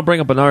 And then I'll bring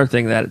up another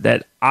thing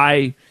that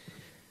I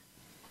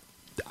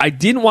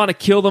didn't want to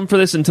kill them for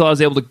this until I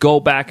was able to go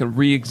back and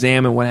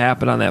re-examine what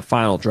happened on that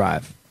final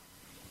drive.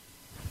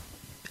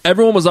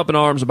 Everyone was up in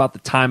arms about the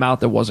timeout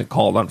that wasn't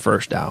called on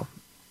 1st down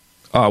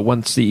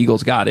once the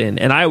Eagles got in.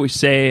 And I always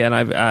say, and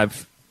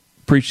I've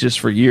preached this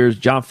for years,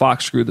 John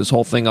Fox screwed this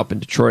whole thing up in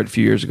Detroit a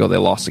few years ago. They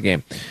lost the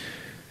game.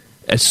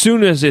 As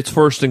soon as it's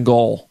 1st and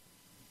goal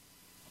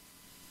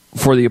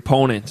for the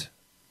opponent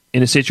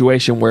in a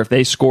situation where if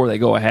they score, they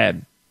go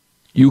ahead,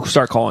 you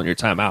start calling your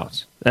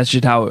timeouts. That's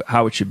just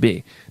how it should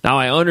be. Now,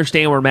 I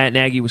understand where Matt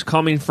Nagy was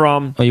coming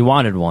from. Oh, you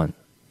wanted one.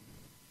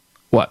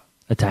 What?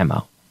 A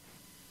timeout.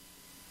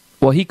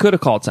 Well, he could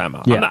have called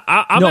timeout.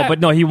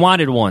 Yeah. He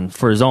wanted one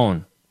for his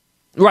own.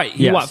 Right,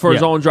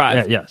 his own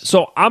drive. Yeah, yes.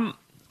 So I'm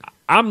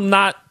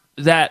not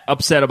that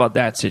upset about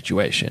that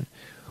situation.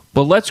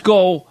 But let's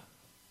go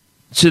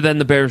to then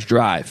the Bears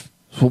drive.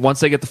 So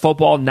once they get the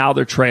football, now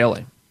they're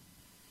trailing.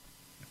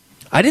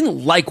 I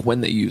didn't like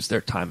when they used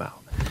their timeout.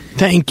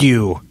 Thank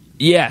you.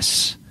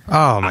 Yes.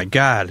 Oh, my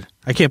God.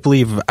 I can't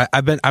believe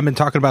I've been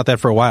talking about that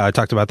for a while. I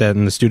talked about that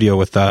in the studio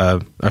with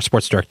our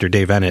sports director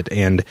Dave Ennett,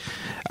 and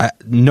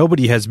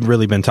nobody has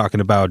really been talking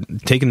about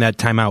taking that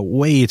timeout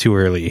way too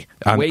early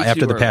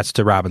after the pass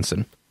to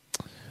Robinson.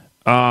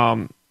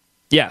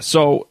 Yeah.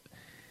 So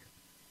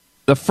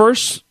the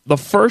first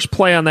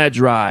play on that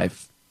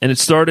drive, and it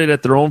started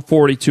at their own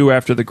 42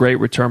 after the great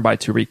return by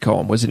Tariq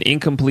Cohen, was an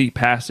incomplete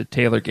pass to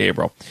Taylor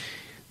Gabriel.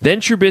 Then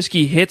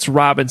Trubisky hits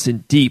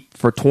Robinson deep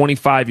for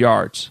 25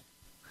 yards.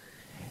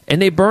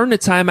 And they burned the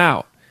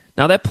timeout.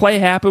 Now, that play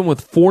happened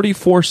with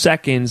 44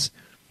 seconds.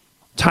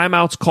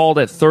 Timeouts called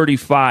at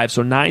 35,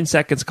 so 9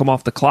 seconds come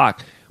off the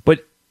clock.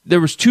 But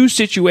there was two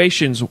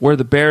situations where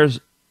the Bears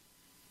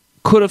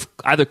could have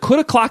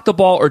clocked the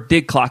ball or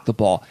did clock the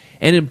ball.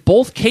 And in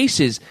both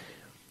cases,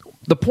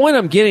 the point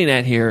I'm getting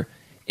at here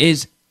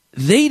is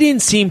they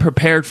didn't seem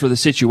prepared for the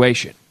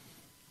situation.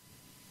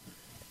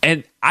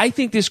 And I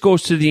think this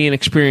goes to the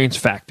inexperience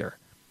factor.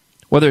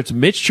 Whether it's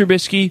Mitch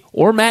Trubisky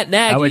or Matt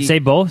Nagy, I would say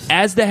both,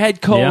 as the head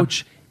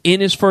coach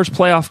in his first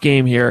playoff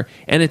game here.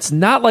 And it's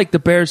not like the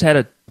Bears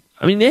had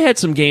they had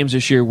some games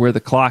this year where the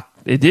clock,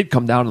 it did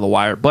come down to the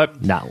wire,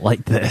 but not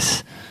like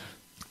this.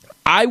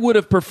 I would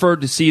have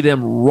preferred to see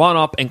them run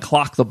up and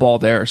clock the ball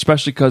there,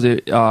 especially because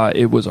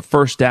it was a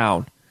first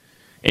down.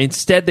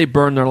 Instead, they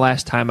burned their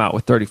last timeout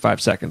with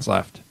 35 seconds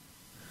left.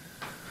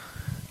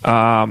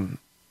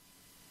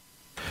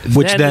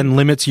 Which then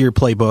limits your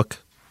playbook,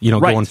 right,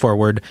 going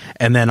forward.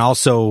 And then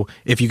also,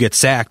 if you get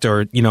sacked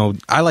or,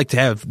 I like to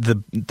have the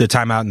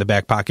timeout in the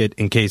back pocket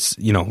in case,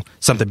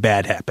 something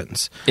bad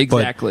happens.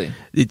 Exactly.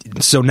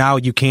 So now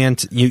you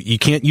can't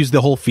use the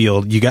whole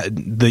field.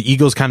 The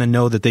Eagles kind of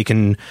know that they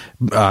can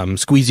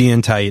squeeze you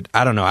in tight.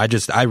 I don't know.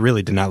 I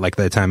really did not like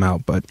that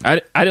timeout. But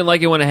I didn't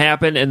like it when it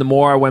happened, and the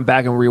more I went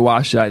back and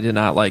rewatched it, I did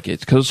not like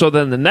it. So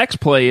then the next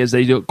play is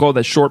they go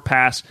that short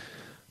pass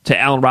to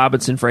Allen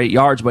Robinson for 8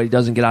 yards, but he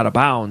doesn't get out of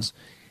bounds.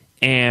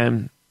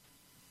 And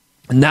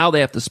now they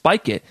have to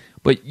spike it.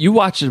 But you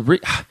watch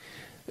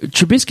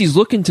Trubisky's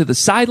looking to the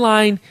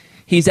sideline.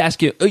 He's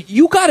asking,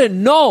 you got to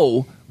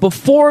know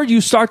before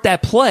you start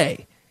that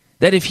play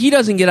that if he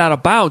doesn't get out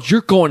of bounds,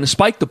 you're going to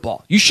spike the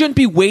ball. You shouldn't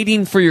be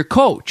waiting for your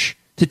coach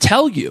to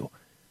tell you.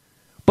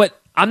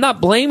 But I'm not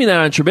blaming that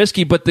on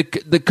Trubisky, but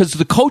because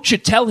the coach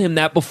should tell him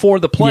that before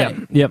the play.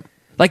 Yep.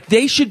 Like,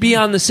 they should be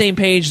on the same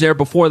page there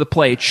before the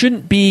play. It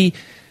shouldn't be,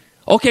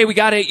 okay, we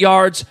got 8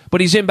 yards,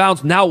 but he's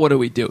inbounds. Now what do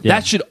we do? Yeah.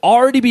 That should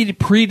already be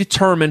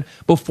predetermined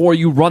before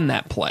you run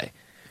that play.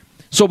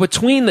 So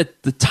between the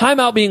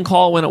timeout being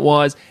called when it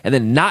was and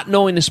then not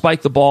knowing to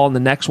spike the ball in the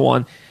next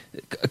one,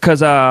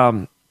 because,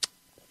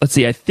 let's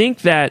see, I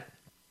think that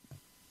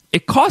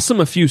it cost them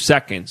a few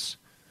seconds,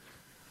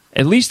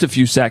 at least a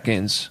few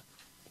seconds.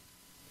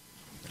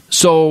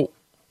 So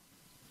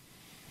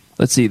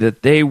let's see,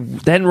 that they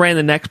then ran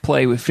the next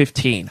play with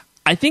 15.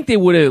 I think they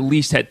would have at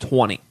least had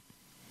 20.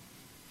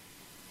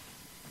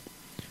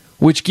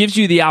 Which gives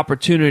you the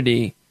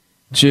opportunity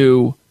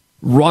to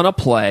run a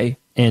play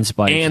and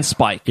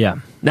spike. Yeah.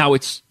 Now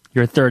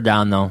you're third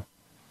down, though.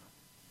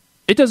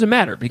 It doesn't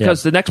matter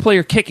because the next play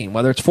you're kicking,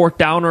 whether it's fourth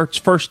down or it's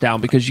first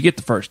down, because you get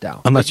the first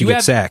down. Unless you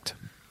get sacked.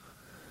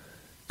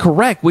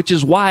 Correct, which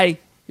is why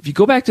if you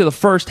go back to the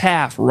first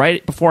half,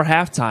 right before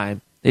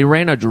halftime, they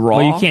ran a draw.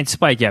 Well, you can't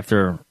spike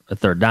after a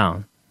third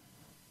down.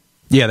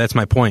 Yeah, that's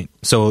my point.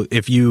 So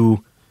if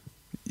you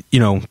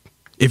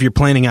if you're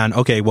planning on,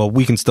 okay, well,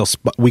 we can still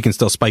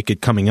spike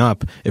it coming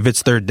up. If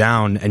it's third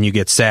down and you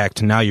get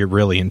sacked, now you're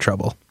really in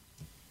trouble.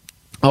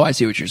 Oh, I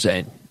see what you're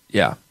saying.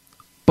 Yeah.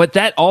 But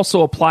that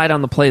also applied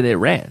on the play they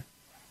ran.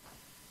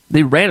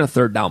 They ran a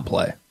third down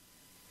play.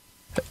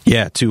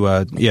 Yeah,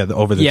 to the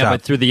over the top. Yeah,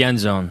 but through the end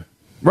zone.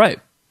 Right.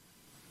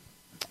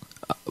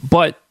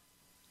 But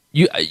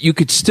you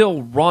could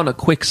still run a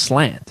quick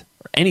slant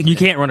or anything. You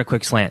can't run a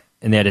quick slant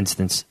in that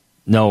instance.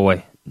 No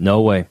way.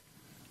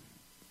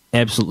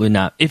 Absolutely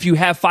not. If you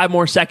have 5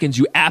 more seconds,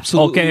 you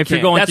absolutely can. If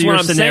you're going through your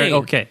scenario,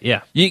 okay,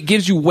 yeah. It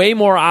gives you way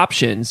more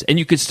options, and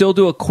you could still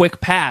do a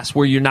quick pass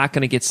where you're not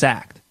going to get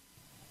sacked.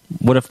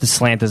 What if the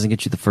slant doesn't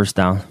get you the first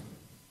down?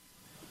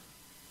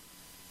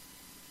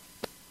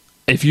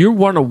 If you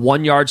run a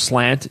 1 yard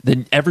slant,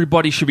 then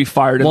everybody should be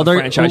fired in the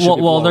franchise. They're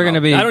going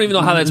to be. I don't even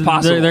know how that's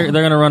possible. They're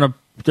going to run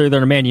they're going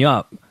to man you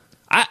up.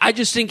 I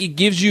just think it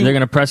gives you. They're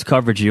going to press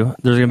coverage you.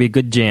 There's going to be a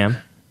good jam.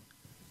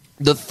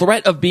 The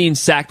threat of being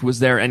sacked was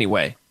there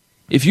anyway.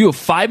 If you have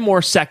 5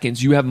 more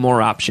seconds, you have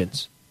more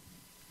options.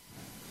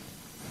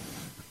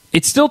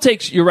 It still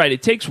takes, you're right,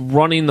 it takes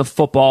running the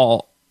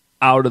football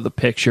out of the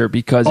picture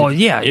because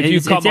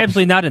it's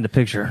absolutely not in the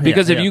picture.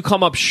 Because if you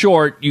come up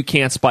short, you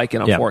can't spike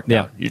in a fourth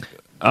down.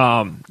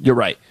 You're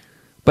right.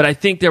 But I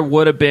think there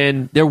would have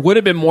been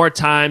more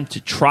time to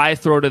try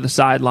throw to the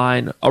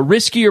sideline, a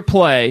riskier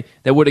play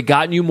that would have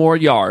gotten you more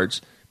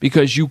yards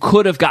because you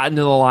could have gotten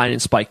to the line and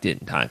spiked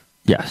it in time.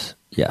 Yes.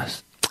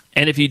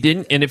 And if you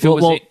didn't, and if it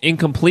was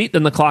incomplete,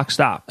 then the clock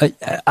stopped.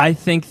 I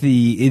think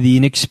the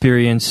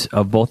inexperience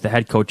of both the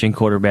head coach and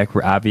quarterback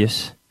were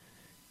obvious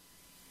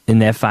in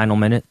that final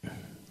minute.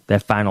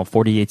 that final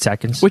 48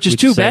 seconds. Which is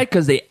too bad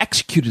because they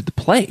executed the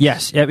play.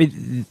 Yes, I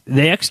mean,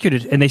 they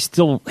executed, and they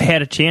still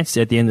had a chance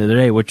at the end of the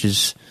day, which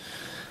is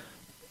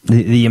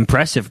the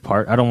impressive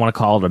part. I don't want to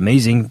call it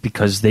amazing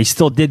because they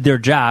still did their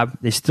job.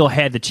 They still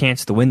had the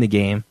chance to win the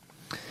game.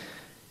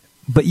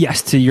 But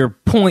yes, to your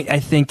point,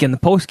 I think in the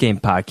post-game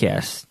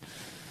podcast,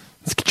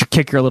 let's get your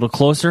kicker a little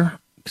closer,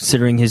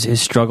 considering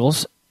his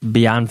struggles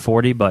beyond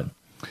 40, but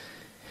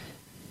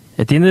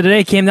at the end of the day,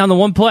 it came down to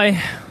one play.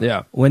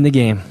 Yeah. Win the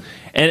game.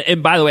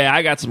 And by the way,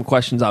 I got some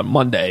questions on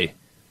Monday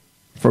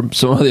from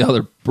some of the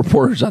other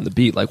reporters on the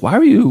beat. Like, why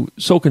are you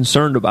so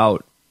concerned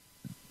about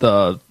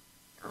the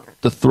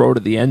throw to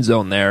the end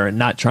zone there and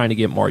not trying to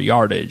get more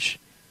yardage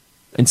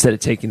instead of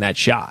taking that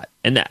shot?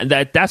 And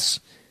that's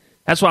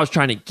what I was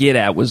trying to get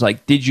at was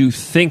like, did you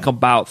think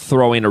about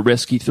throwing a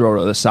risky throw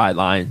to the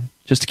sideline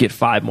just to get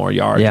 5 more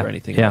yards or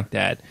anything like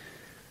that?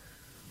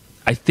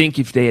 I think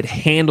if they had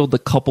handled the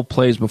couple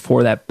plays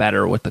before that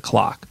better with the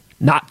clock,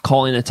 not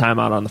calling a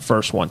timeout on the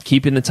first one,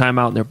 keeping the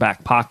timeout in their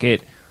back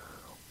pocket,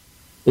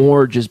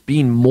 or just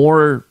being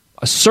more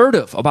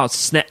assertive about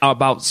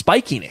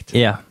spiking it.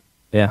 Yeah.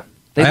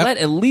 They let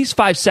at least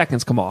 5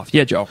 seconds come off.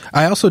 Yeah, Joe.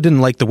 I also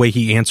didn't like the way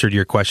he answered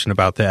your question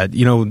about that.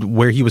 You know,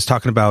 where he was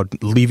talking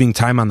about leaving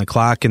time on the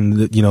clock and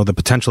the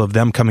potential of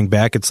them coming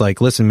back. It's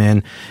like, listen,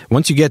 man,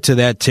 once you get to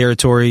that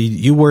territory,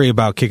 you worry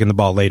about kicking the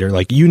ball later.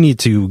 Like, you need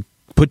to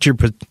put your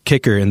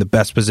kicker in the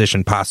best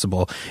position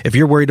possible. If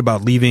you're worried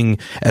about leaving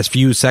as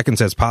few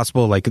seconds as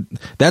possible, like,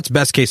 that's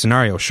best case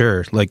scenario,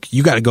 sure. Like,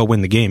 you got to go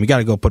win the game. You got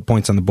to go put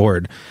points on the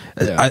board.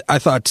 Yeah. I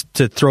thought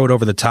to throw it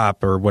over the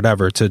top or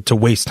whatever, to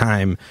waste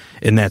time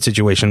in that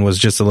situation was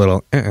just a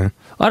little, Well,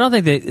 I don't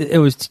think that it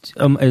was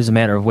a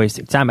matter of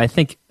wasting time. I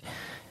think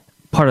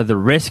part of the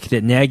risk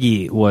that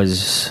Nagy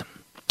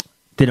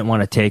didn't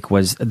want to take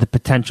was the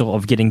potential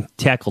of getting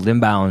tackled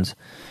inbounds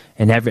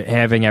and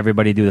having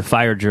everybody do the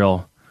fire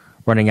drill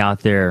running out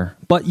there.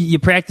 But you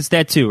practice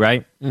that too,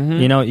 right? Mm-hmm.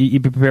 You know,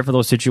 you prepare for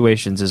those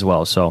situations as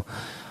well. So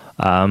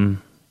I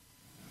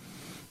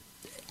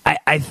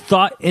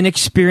thought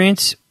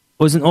inexperience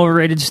was an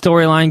overrated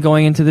storyline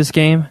going into this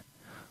game.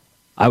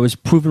 I was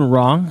proven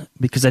wrong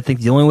because I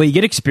think the only way you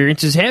get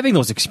experience is having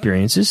those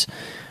experiences.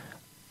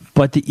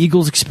 But the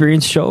Eagles'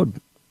 experience showed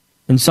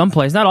in some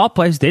plays, not all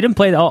plays. They didn't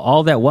play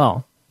all that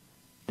well.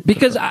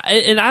 Because,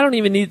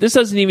 this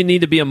doesn't even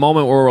need to be a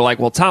moment where we're like,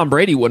 well, Tom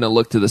Brady wouldn't have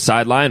looked to the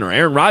sideline or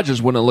Aaron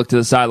Rodgers wouldn't have looked to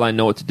the sideline,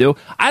 know what to do.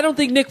 I don't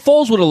think Nick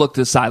Foles would have looked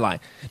to the sideline.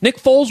 Nick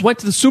Foles went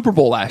to the Super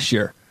Bowl last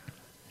year.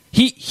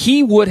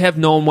 He would have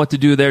known what to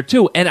do there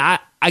too. And I'm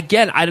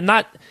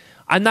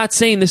not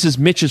saying this is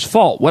Mitch's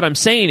fault. What I'm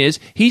saying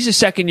is he's a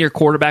second-year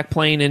quarterback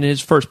playing in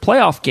his first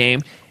playoff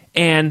game,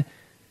 and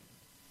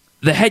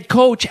the head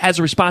coach has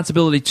a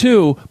responsibility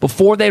too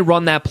before they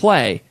run that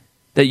play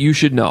that you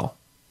should know.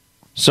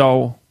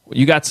 So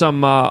you got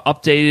some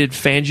updated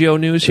Fangio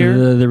news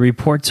here? The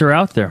reports are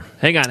out there.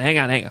 Hang on. All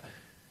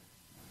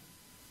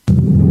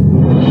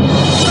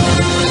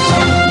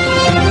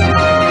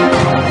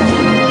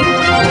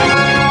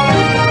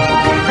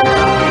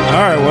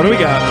right, what do we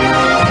got?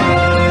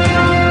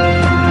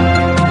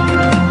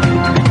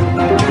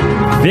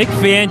 Vic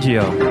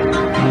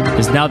Fangio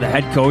is now the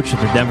head coach of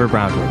the Denver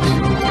Broncos.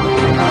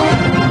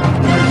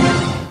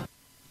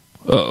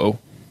 Uh-oh.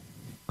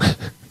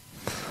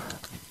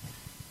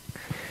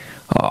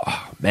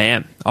 Oh,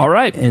 man. All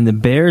right. And the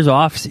Bears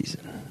offseason.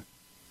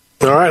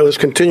 All right, let's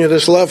continue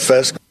this love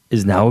fest.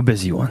 Is now a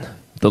busy one.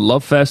 The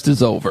love fest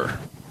is over.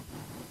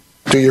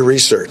 Do your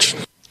research.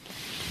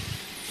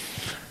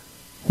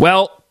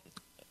 Well,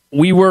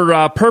 we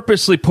were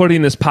purposely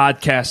putting this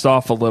podcast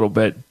off a little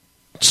bit,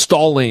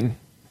 stalling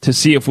to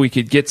see if we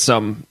could get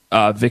some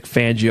Vic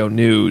Fangio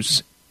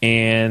news.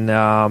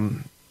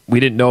 And we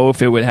didn't know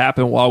if it would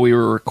happen while we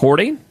were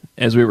recording,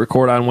 as we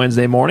record on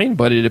Wednesday morning,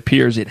 but it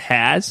appears it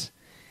has.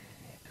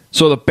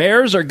 So the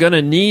Bears are going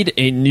to need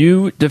a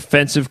new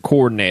defensive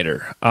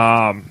coordinator.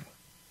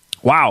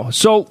 Wow.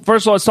 So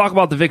first of all, let's talk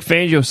about the Vic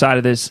Fangio side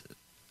of this.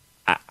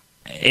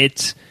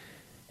 It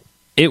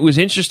was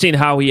interesting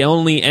how he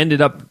only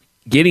ended up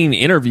getting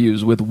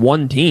interviews with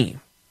one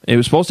team. It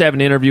was supposed to have an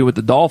interview with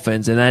the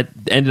Dolphins, and that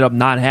ended up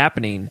not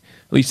happening.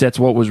 At least that's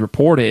what was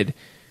reported.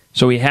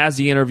 So he has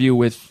the interview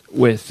with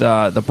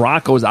the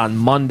Broncos on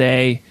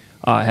Monday.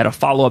 Had a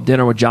follow-up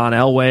dinner with John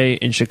Elway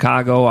in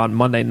Chicago on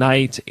Monday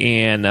night,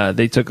 and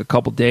they took a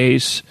couple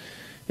days.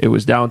 It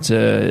was down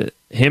to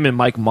him and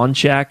Mike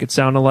Munchak, it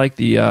sounded like,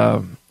 the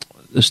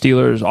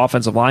Steelers'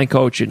 offensive line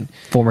coach. And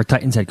former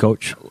Titans head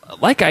coach.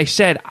 Like I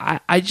said,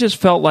 I just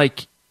felt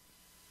like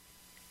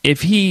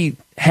if he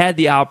had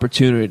the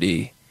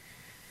opportunity,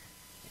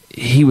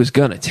 he was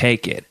going to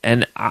take it.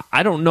 And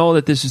I don't know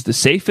that this is the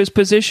safest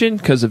position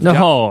because of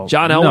John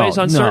Elway's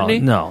uncertainty.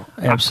 No,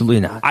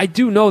 absolutely not. I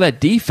do know that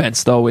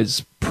defense, though,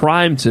 is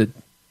primed to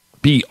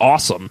be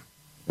awesome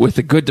with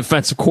a good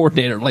defensive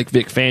coordinator like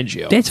Vic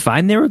Fangio. That's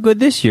fine. They were good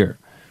this year.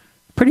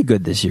 Pretty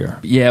good this year.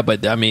 Yeah,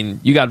 but, I mean,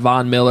 you got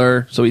Von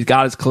Miller, so he's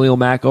got his Khalil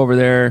Mack over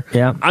there.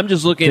 Yeah. I'm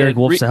just looking Derek at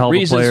Wolf's a hell of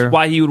a player. reasons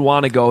why he would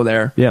want to go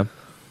there. Yeah.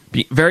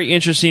 Be very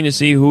interesting to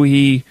see who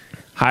he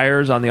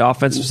hires on the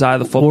offensive side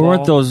of the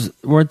football.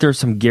 Weren't there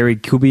some Gary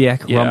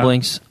Kubiak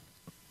rumblings?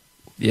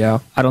 Yeah.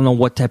 I don't know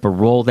what type of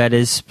role that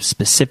is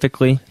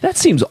specifically. That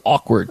seems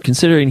awkward,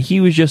 considering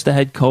he was just the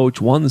head coach,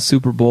 won the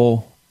Super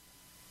Bowl,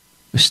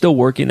 was still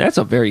working. That's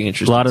a very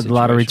interesting A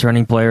lot of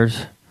returning players.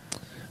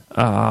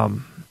 But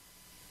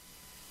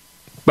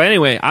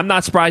anyway, I'm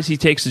not surprised he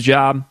takes the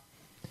job.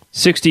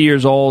 60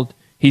 years old.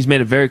 He's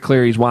made it very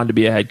clear he's wanted to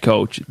be a head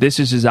coach. This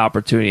is his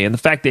opportunity. And the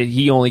fact that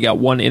he only got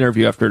one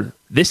interview after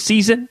this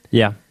season,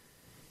 yeah,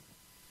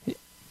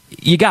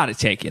 you got to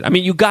take it. I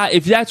mean,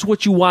 if that's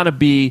what you want to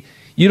be,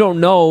 you don't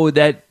know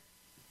that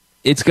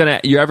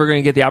you're ever going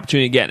to get the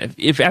opportunity again.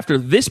 If after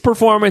this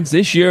performance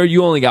this year,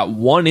 you only got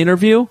one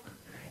interview,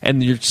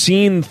 and you're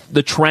seeing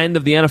the trend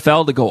of the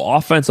NFL to go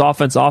offense,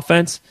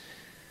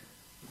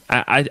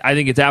 I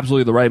think it's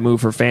absolutely the right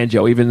move for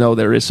Fangio, even though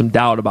there is some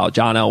doubt about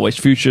John Elway's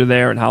future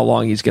there and how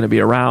long he's going to be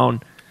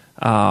around.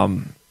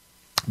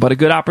 But a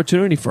good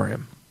opportunity for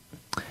him.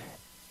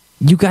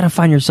 You got to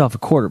find yourself a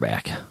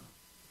quarterback.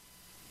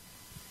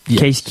 Yes.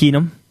 Case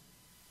Keenum.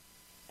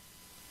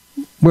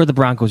 Where are the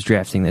Broncos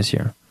drafting this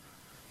year?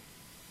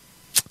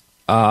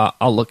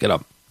 I'll look it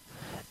up.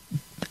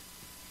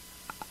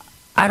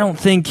 I don't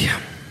think...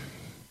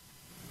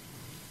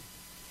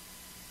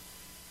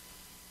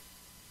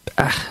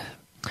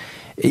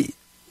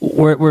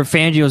 Where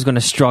Fangio is going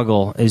to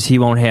struggle is he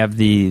won't have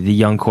the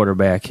young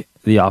quarterback,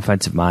 the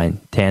offensive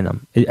mind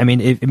tandem. I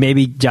mean,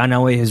 maybe John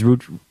Elway has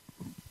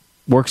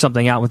worked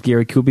something out with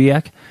Gary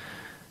Kubiak.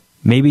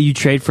 Maybe you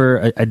trade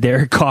for a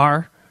Derek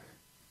Carr.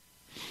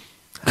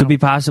 Could be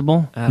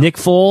possible. Nick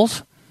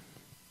Foles.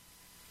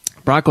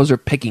 Broncos are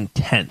picking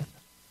 10th.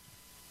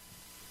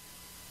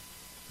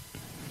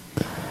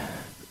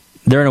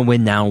 They're in a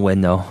win now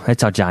win though.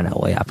 That's how John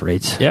Elway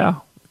operates. Yeah.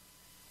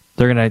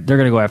 They're gonna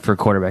go after a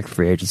quarterback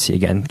free agency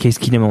again. Case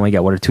Keenum only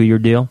got a 2-year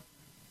deal,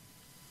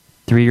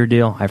 3-year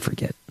deal. I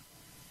forget.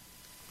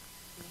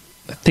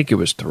 I think it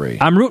was 3.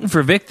 I'm rooting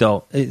for Vic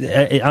though.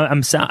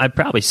 I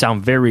probably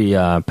sound very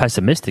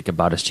pessimistic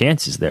about his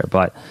chances there,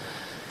 but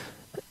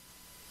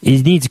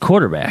he needs a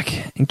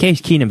quarterback. And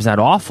Case Keenum's not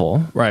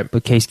awful, right?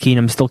 But Case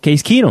Keenum's still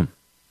Case Keenum.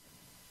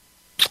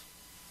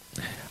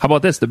 How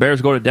about this? The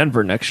Bears go to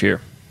Denver next year.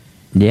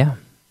 Yeah.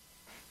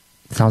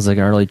 Sounds like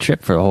an early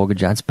trip for a Hoge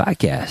Jahns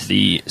podcast.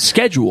 The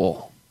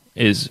schedule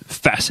is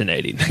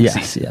fascinating.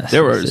 Yes.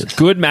 There was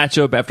good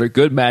matchup after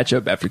good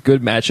matchup after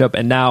good matchup,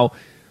 and now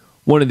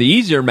one of the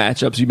easier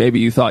matchups maybe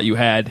you thought you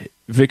had,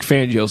 Vic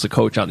Fangio's the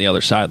coach on the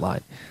other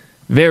sideline.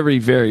 Very,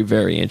 very,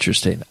 very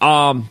interesting.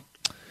 All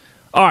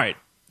right,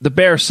 the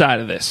Bears side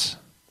of this.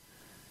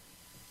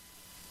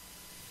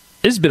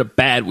 This has been a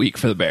bad week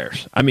for the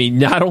Bears. I mean,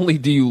 not only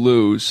do you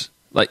lose,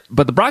 but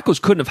the Broncos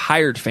couldn't have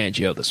hired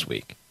Fangio this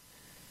week.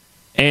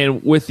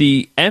 And with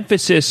the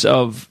emphasis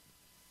of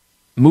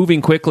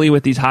moving quickly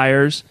with these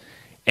hires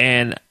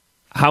and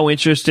how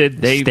interested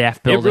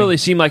staff building, it really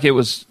seemed like it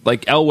was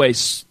like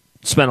Elway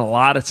spent a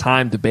lot of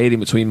time debating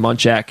between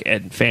Munchak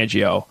and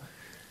Fangio.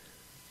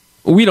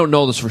 We don't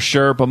know this for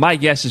sure, but my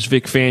guess is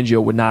Vic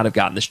Fangio would not have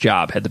gotten this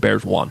job had the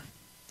Bears won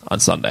on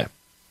Sunday.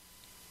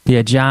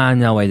 Yeah,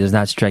 John Elway does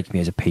not strike me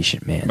as a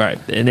patient man. Right,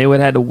 and they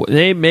would have had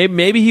to.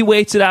 Maybe he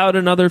waits it out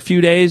another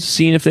few days,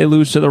 seeing if they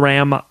lose to the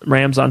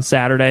Rams on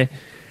Saturday.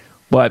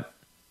 But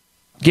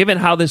given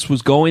how this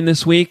was going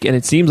this week, and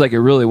it seems like it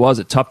really was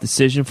a tough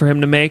decision for him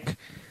to make,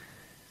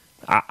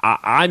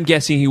 I'm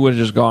guessing he would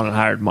have just gone and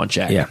hired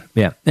Munchak.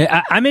 Yeah.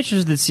 I'm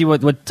interested to see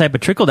what type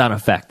of trickle-down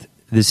effect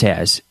this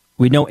has.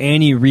 We know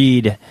Andy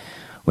Reid,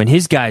 when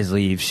his guys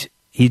leaves,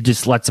 he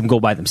just lets them go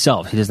by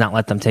themselves. He does not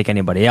let them take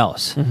anybody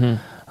else. Mm-hmm.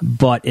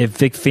 But if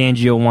Vic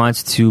Fangio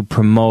wants to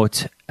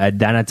promote Ed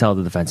Donatel,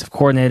 the defensive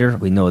coordinator,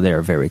 we know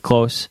they're very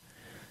close.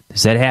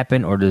 Does that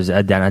happen, or does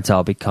Ed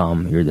Donatel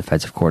become your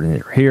defensive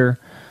coordinator here?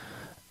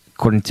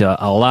 According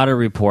to a lot of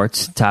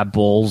reports, Todd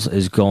Bowles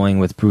is going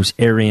with Bruce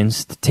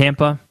Arians to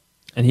Tampa.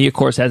 And he, of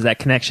course, has that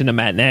connection to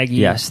Matt Nagy.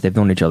 Yes, they've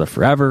known each other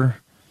forever.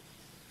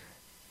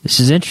 This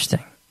is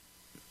interesting.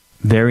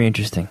 Very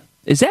interesting.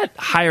 Is that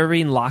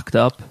hiring locked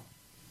up?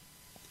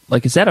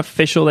 Like, is that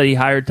official that he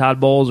hired Todd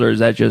Bowles, or is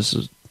that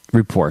just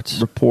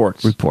reports?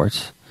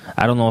 Reports.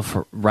 I don't know if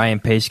Ryan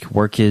Pace could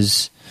work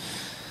his...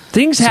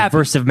 Things happen.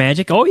 Subversive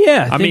magic. Oh,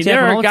 yeah. I mean,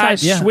 there are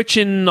guys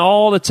switching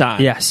all the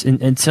time. Yes,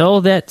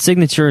 until that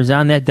signature is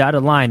on that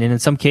dotted line. And in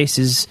some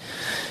cases,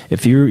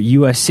 if you're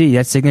USC,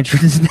 that signature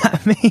does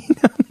not mean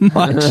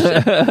much.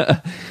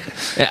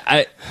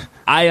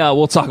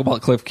 We'll talk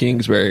about Cliff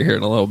Kingsbury here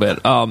in a little bit.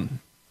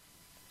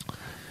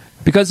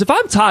 Because if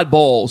I'm Todd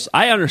Bowles,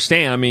 I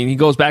understand. I mean, he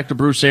goes back to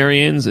Bruce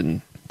Arians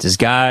and this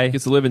guy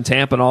gets to live in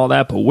Tampa and all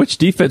that, but which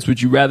defense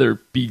would you rather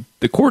be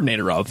the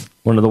coordinator of?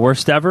 One of the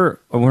worst ever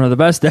or one of the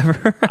best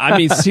ever? I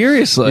mean,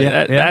 seriously,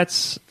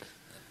 that's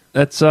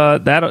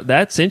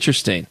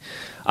interesting.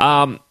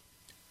 I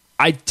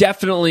could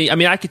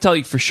tell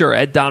you for sure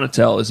Ed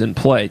Donatel is in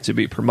play to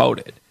be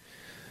promoted.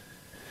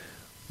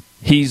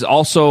 He's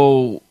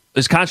also,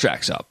 his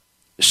contract's up.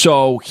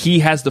 So he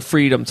has the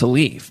freedom to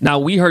leave. Now,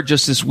 we heard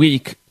just this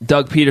week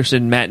Doug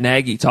Peterson, Matt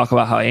Nagy talk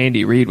about how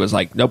Andy Reid was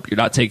like, nope, you're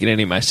not taking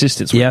any of my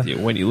assistants with you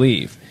when you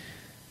leave.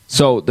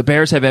 So the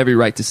Bears have every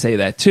right to say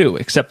that too,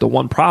 except the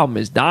one problem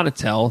is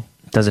Donatel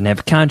doesn't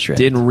have a contract.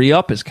 Didn't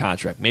re-up his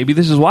contract. Maybe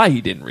this is why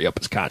he didn't re-up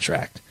his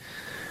contract.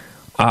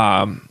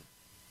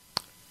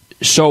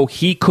 So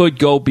he could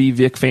go be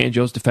Vic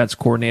Fangio's defense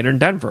coordinator in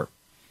Denver.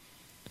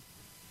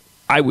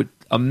 I would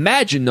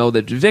imagine, though,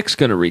 that Vic's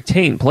going to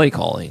retain play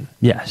calling.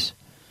 Yes.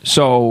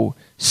 So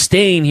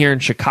staying here in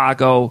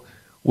Chicago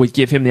would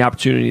give him the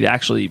opportunity to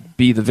actually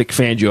be the Vic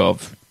Fangio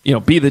of,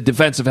 be the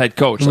defensive head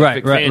coach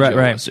like Vic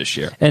Fangio was this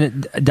year.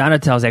 And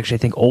Donatel's actually, I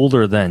think,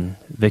 older than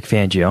Vic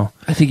Fangio.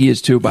 I think he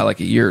is, too, by like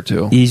a year or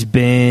two. He's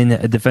been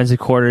a defensive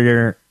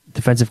coordinator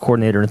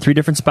in 3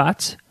 different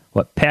spots.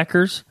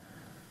 Packers?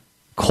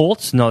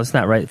 Colts? No, that's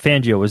not right.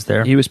 Fangio was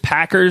there. He was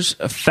Packers,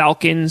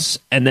 Falcons,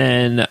 and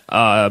then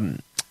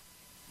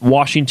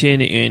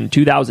Washington in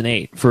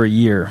 2008. For a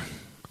year.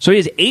 So he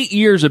has 8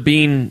 years of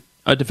being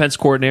a defense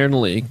coordinator in the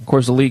league. Of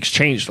course, the league's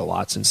changed a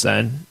lot since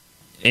then,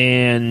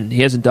 and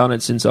he hasn't done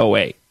it since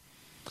 2008.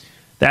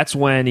 That's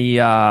when he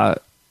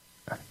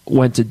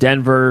went to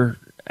Denver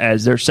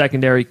as their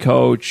secondary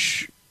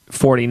coach,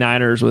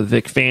 49ers with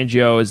Vic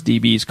Fangio as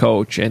DB's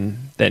coach,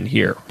 and then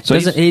here. So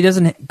he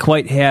doesn't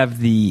quite have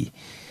the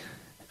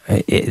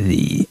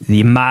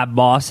mob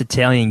boss,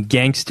 Italian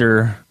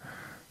gangster,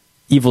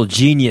 evil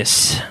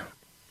genius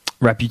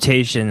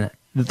reputation.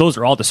 Those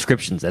are all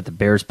descriptions that the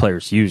Bears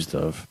players used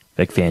of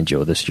Vic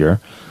Fangio this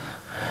year.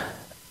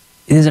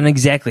 He doesn't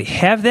exactly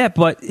have that,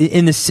 but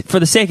for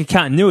the sake of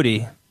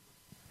continuity,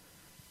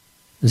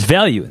 there's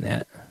value in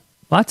that.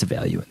 Lots of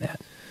value in that.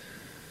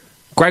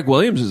 Greg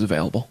Williams is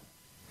available.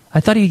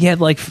 I thought he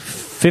had like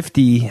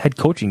 50 head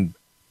coaching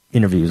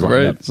interviews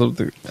lined up.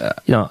 Something.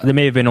 There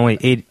may have been only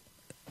 8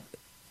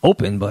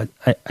 open, but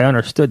I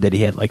understood that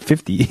he had like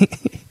 50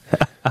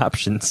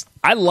 options.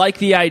 I like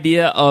the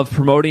idea of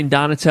promoting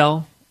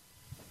Donatel,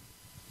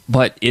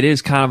 but it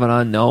is kind of an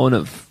unknown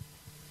of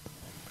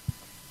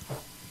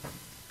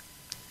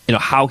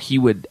how he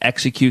would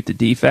execute the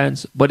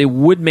defense, but it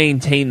would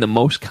maintain the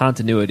most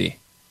continuity,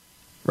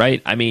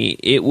 right? I mean,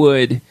 it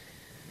would,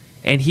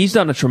 and he's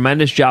done a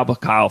tremendous job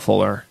with Kyle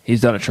Fuller. He's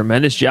done a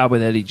tremendous job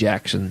with Eddie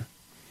Jackson.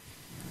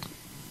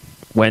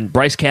 When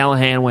Bryce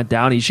Callahan went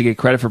down, he should get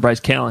credit for Bryce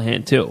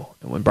Callahan too.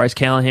 And when Bryce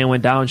Callahan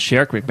went down,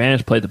 Sherrick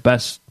McManus played the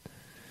best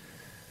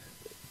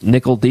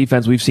nickel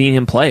defense we've seen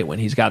him play when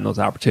he's gotten those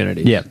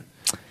opportunities. Yeah.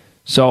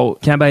 So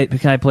can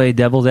I play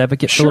devil's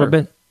advocate for a little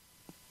bit?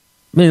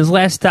 I mean, his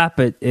last stop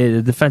at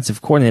the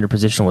defensive coordinator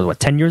position was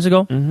 10 years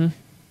ago?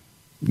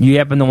 Mm-hmm. You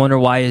happen to wonder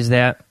why is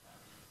that?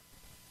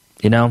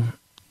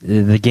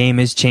 The game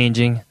is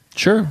changing.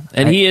 Sure.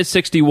 And he is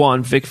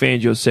 61, Vic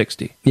Fangio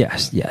 60.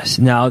 Yes.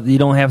 Now, you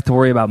don't have to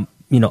worry about,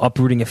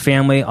 uprooting a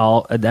family.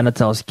 All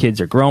Donatel's kids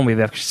are grown.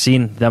 We've actually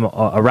seen them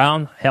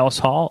around House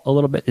Hall a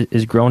little bit,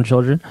 his grown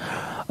children.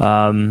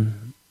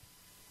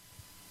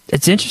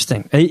 It's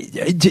interesting.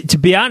 To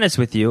be honest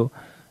with you,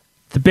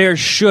 the Bears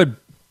should,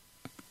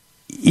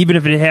 even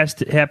if it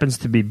happens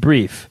to be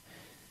brief,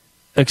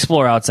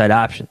 explore outside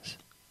options.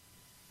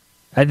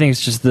 I think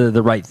it's just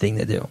the right thing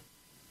to do.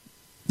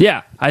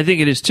 Yeah, I think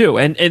it is too.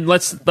 And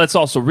let's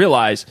also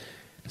realize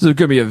this is going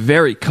to be a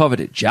very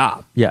coveted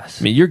job.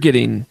 Yes. I mean, you're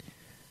getting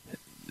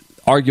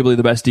arguably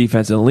the best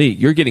defense in the league.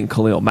 You're getting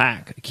Khalil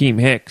Mack, Akeem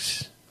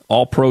Hicks,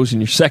 all pros in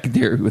your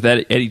secondary with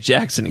Eddie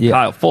Jackson and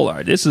Kyle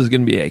Fuller. This is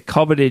going to be a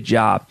coveted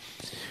job.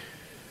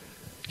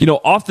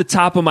 Off the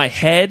top of my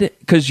head,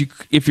 because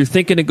if you're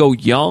thinking to go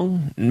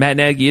young, Matt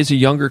Nagy is a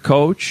younger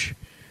coach.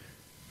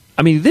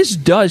 I mean, this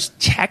does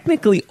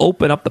technically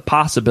open up the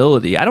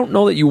possibility. I don't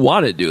know that you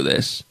want to do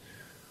this,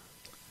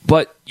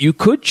 but you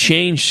could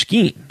change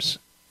schemes.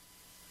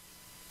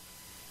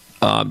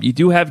 You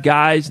do have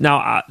guys.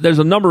 Now, there's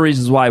a number of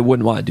reasons why I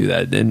wouldn't want to do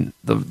that. And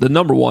the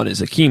number one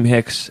is Akeem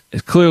Hicks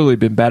has clearly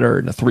been better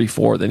in a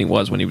 3-4 than he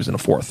was when he was in a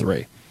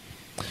 4-3.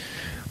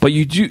 But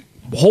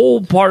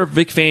whole part of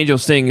Vic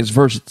Fangio's thing is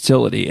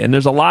versatility. And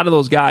there's a lot of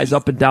those guys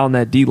up and down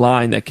that D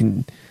line that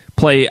can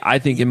play, I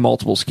think, in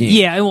multiple schemes.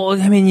 Yeah, well,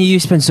 I mean, you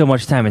spend so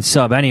much time in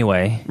sub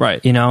anyway.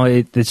 Right.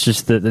 It's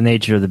just the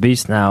nature of the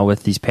beast now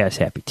with these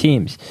pass-happy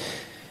teams.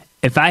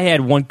 If I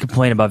had one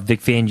complaint about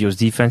Vic Fangio's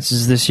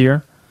defenses this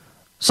year,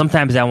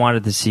 sometimes I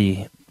wanted to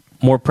see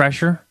more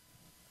pressure,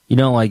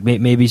 like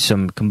maybe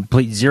some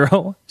complete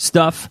zero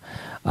stuff.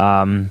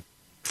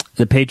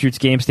 The Patriots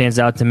game stands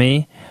out to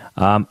me.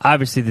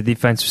 Obviously, the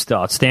defense was still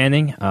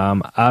outstanding.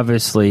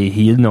 Obviously,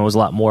 he knows a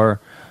lot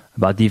more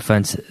about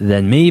defense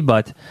than me,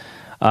 but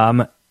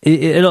with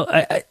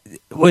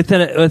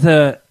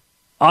an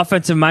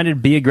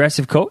offensive-minded, be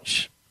aggressive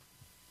coach,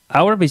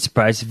 I wouldn't be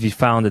surprised if he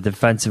found a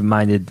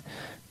defensive-minded,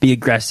 be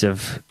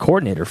aggressive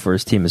coordinator for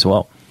his team as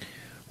well.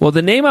 Well,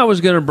 the name I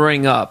was going to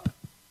bring up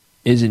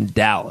is in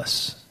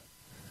Dallas.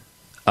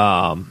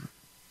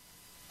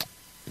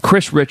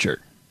 Chris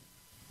Richard.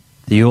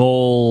 The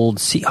old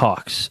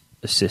Seahawks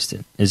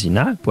assistant, is he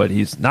not? But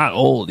he's not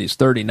old. He's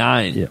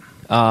 39. Yeah.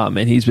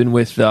 And he's been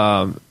with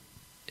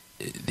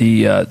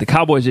the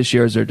Cowboys this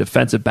year as their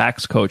defensive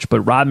backs coach,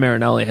 but Rod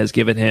Marinelli has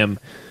given him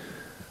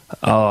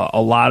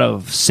a lot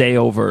of say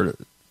over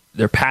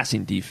their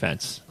passing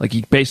defense. Like,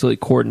 he basically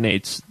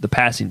coordinates the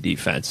passing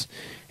defense.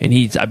 And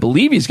I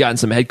believe he's gotten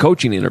some head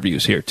coaching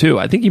interviews here, too.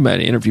 I think he might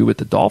have interviewed with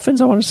the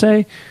Dolphins, I want to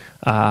say.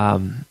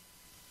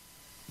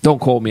 Don't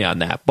quote me on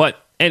that. But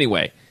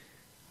anyway,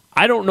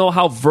 I don't know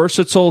how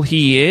versatile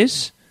he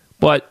is,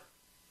 but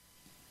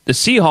the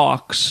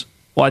Seahawks,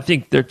 well, I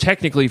think they're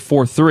technically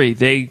 4-3.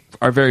 They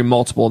are very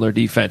multiple in their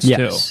defense,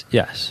 too.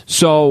 Yes.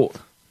 So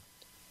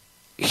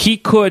he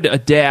could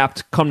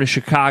adapt, come to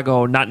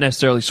Chicago, not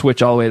necessarily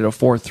switch all the way to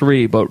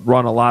 4-3, but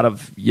run a lot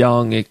of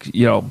young,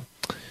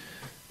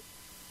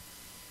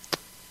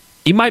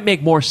 he might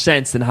make more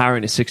sense than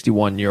hiring a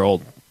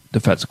 61-year-old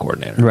defensive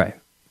coordinator.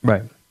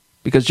 Right.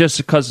 Because just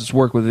because it's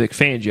worked with Vic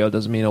Fangio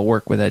doesn't mean it'll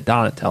work with Ed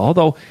Donatel.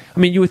 Although, I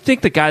mean, you would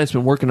think the guy that's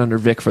been working under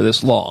Vic for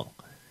this long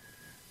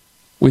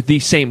with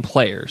these same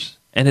players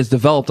and has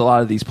developed a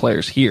lot of these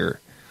players here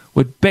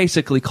would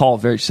basically call a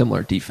very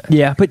similar defense.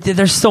 Yeah, but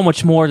there's so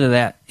much more to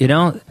that.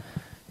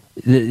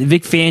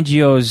 Vic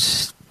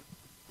Fangio's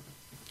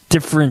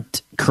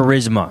different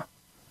charisma,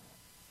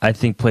 I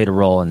think, played a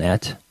role in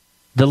that.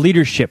 The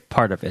leadership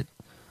part of it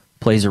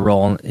plays a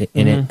role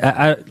in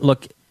it.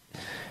 Look,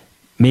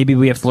 maybe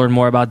we have to learn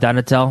more about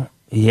Donatel.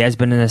 He has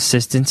been an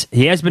assistant.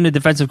 He has been a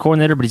defensive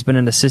coordinator, but he's been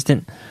an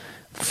assistant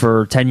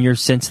for 10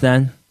 years since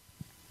then.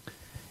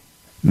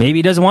 Maybe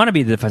he doesn't want to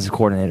be the defensive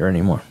coordinator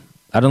anymore.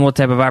 I don't know what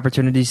type of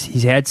opportunities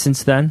he's had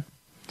since then.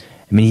 I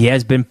mean, he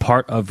has been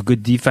part of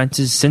good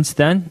defenses since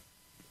then.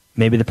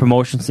 Maybe the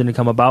promotions didn't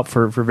come about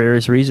for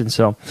various reasons.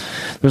 So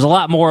there's a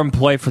lot more in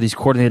play for these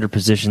coordinator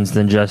positions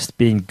than just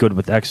being good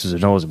with X's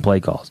and O's and play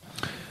calls.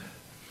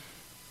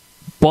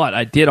 But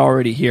I did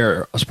already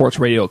hear a sports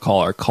radio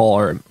caller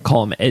call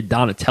him Ed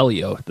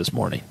Donatello this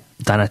morning.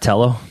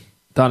 Donatello.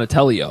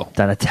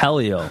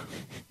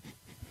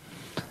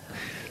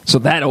 So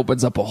that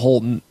opens up a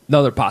whole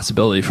another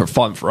possibility for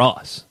fun for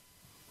us,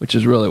 which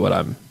is really what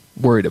I'm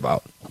worried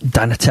about.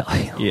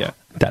 Donatello. Yeah.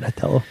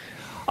 Donatello.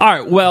 All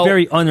right, well...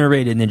 Very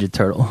underrated Ninja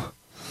Turtle.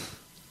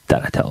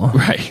 Donatello.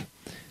 Right.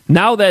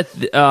 Now that...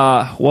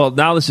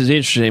 now this is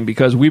interesting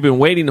because we've been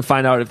waiting to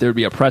find out if there would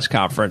be a press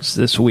conference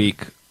this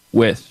week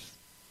with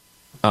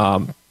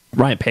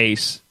Ryan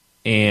Pace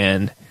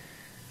and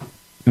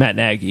Matt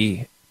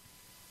Nagy.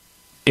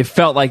 It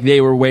felt like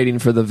they were waiting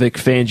for the Vic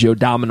Fangio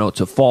domino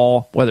to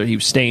fall, whether he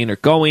was staying or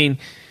going.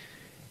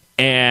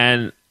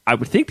 And I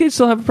would think they'd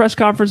still have a press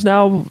conference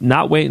now,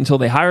 not wait until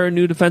they hire a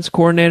new defense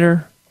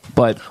coordinator.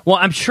 But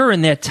I'm sure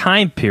in that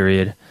time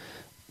period,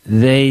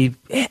 they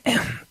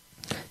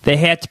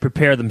had to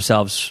prepare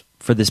themselves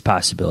for this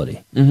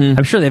possibility. Mm-hmm.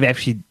 I'm sure they've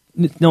actually,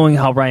 knowing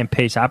how Ryan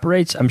Pace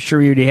operates, I'm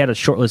sure he already had a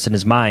short list in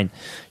his mind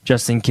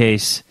just in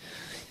case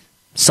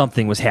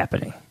something was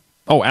happening.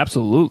 Oh,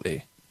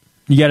 absolutely.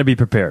 You got to be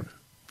prepared.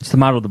 It's the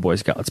motto of the Boy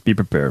Scouts. Be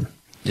prepared.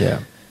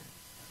 Yeah.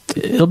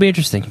 It'll be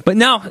interesting. But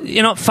now,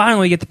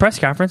 finally we get the press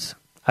conference.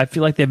 I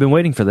feel like they've been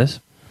waiting for this.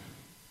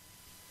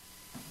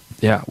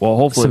 Yeah, well,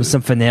 hopefully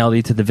some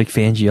finality to the Vic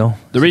Fangio.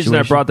 The reason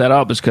I brought that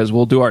up is because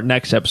we'll do our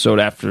next episode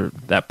after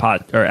that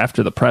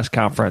after the press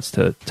conference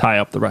to tie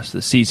up the rest of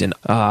the season.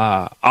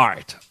 All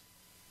right.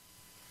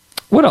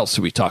 What else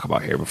do we talk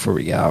about here before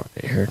we get out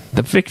here?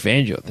 The Vic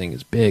Fangio thing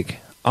is big.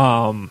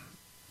 The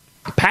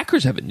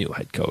Packers have a new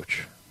head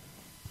coach.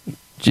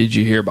 Did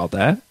you hear about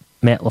that?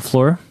 Matt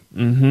LaFleur?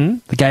 Mm-hmm.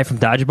 The guy from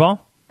Dodgeball?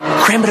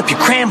 Cram it up your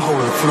cram hole,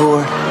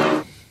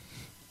 LaFleur.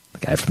 The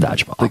guy from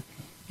Dodgeball.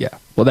 Yeah.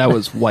 Well, that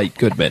was White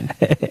Goodman.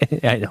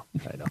 I know.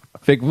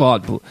 Vic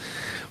Vaughn.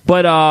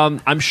 But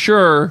I'm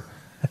sure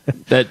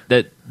that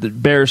the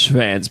Bears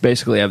fans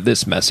basically have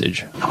this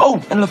message.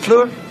 Oh, and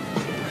LaFleur,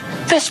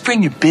 best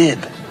bring your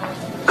bib,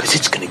 because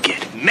it's going to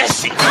get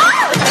messy.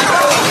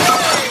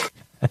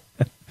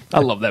 I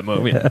love that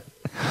movie.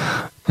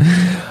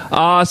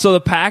 So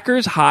the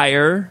Packers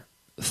hire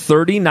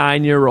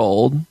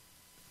 39-year-old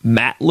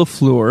Matt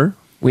LaFleur.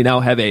 We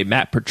now have a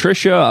Matt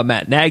Patricia, a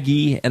Matt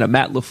Nagy, and a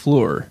Matt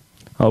LaFleur.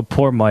 Oh,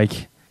 poor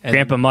Mike.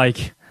 Grandpa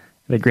Mike.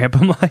 The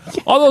Grandpa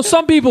Mike. Although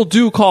some people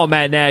do call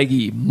Matt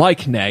Nagy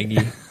Mike Nagy.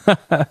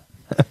 The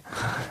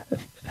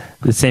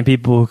same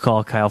people who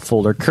call Kyle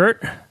Fuller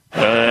Kurt.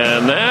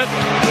 And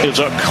that is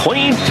a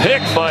clean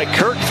pick by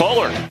Kurt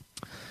Fuller.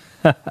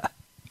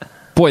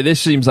 Boy, this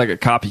seems like a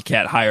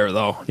copycat hire,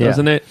 though,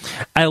 doesn't it?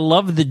 I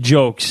love the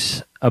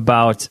jokes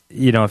about,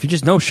 if you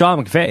just know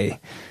Sean McVay,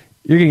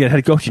 you're going to get a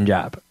head coaching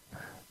job.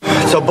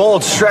 It's a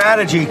bold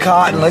strategy,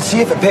 Cotton. Let's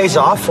see if it pays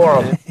off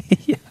for him.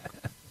 Yeah.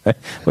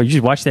 Well, you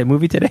just watched that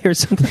movie today or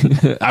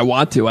something? I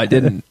want to. I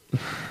didn't.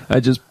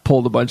 I just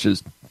pulled a bunch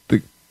of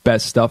the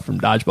best stuff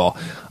from Dodgeball.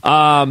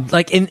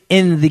 Like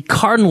in the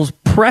Cardinals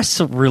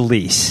press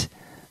release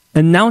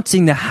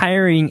announcing the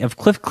hiring of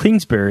Cliff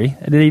Kingsbury.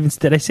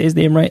 Did I say his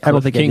name right? I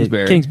don't think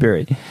Kingsbury. I did.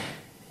 Kingsbury.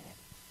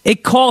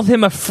 It called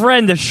him a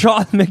friend of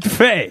Sean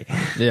McVay.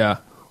 Yeah.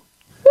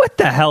 What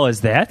the hell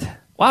is that?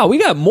 Wow, we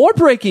got more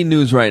breaking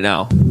news right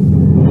now.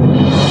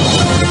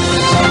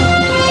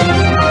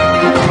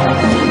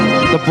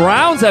 The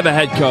Browns have a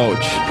head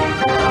coach.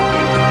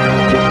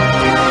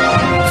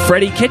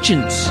 Freddie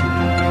Kitchens.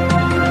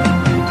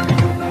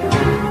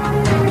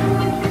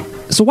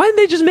 So why didn't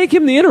they just make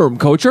him the interim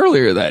coach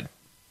earlier then?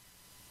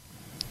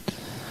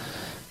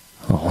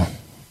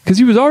 Because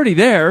he was already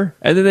there,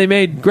 and then they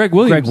made Greg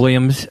Williams. Greg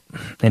Williams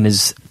and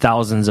his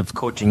thousands of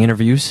coaching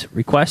interviews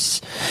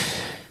requests.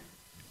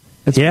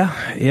 Yeah.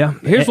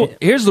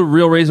 Here's the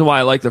real reason why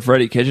I like the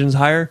Freddie Kitchens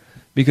hire.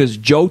 Because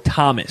Joe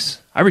Thomas,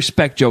 I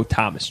respect Joe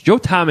Thomas. Joe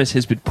Thomas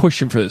has been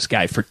pushing for this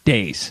guy for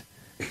days.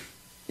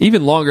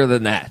 Even longer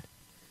than that.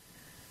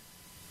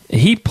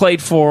 He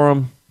played for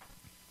him.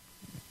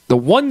 The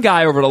one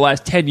guy over the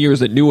last 10 years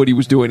that knew what he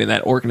was doing in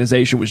that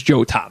organization was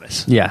Joe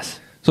Thomas. Yes.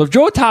 So if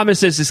Joe Thomas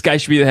says this guy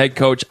should be the head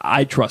coach,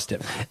 I trust him.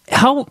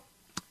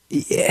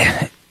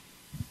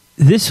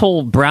 This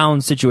whole Brown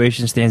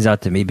situation stands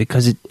out to me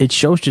because it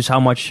shows just how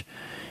much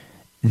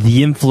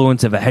the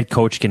influence of a head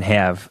coach can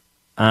have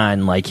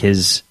on like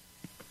his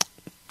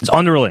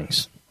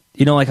underlings.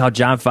 You know, like how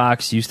John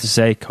Fox used to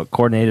say,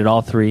 coordinated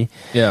all three.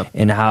 Yeah.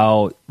 And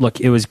how, look,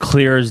 it was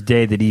clear as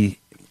day that he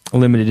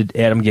eliminated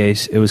Adam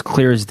Gase. It was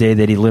clear as day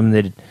that he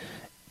eliminated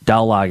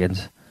Dow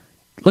Loggins.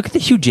 Look at the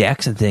Hugh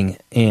Jackson thing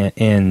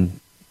and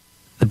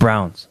the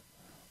Browns.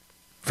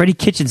 Freddie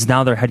Kitchens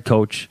now their head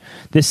coach.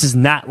 This is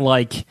not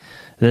like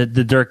the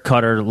Dirk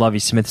Cutter, Lovie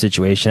Smith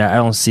situation. I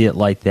don't see it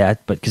like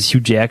that, but because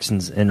Hugh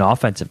Jackson's an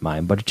offensive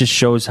mind. But it just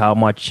shows how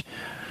much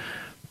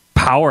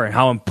power and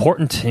how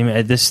important. I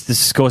mean,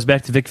 this goes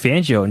back to Vic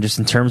Fangio, and just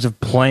in terms of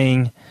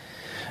playing,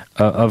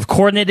 of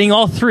coordinating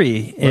all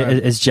three,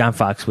 right, as John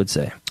Fox would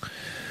say.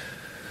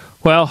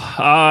 Well,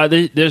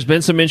 there's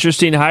been some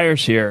interesting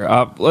hires here.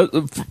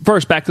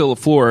 First, back to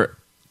LaFleur.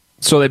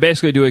 So they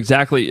basically do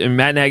exactly. And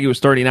Matt Nagy was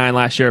 39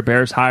 last year.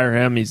 Bears hire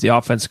him. He's the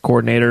offensive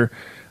coordinator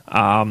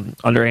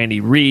under Andy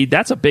Reid.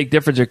 That's a big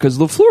difference here because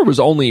LaFleur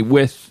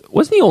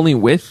wasn't he only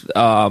with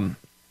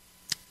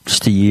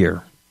just a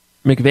year?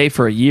 McVay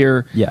for a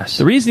year. Yes.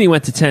 The reason he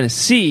went to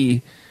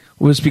Tennessee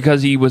was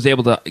because he was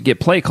able to get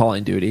play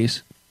calling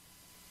duties.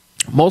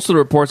 Most of the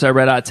reports I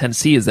read out of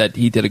Tennessee is that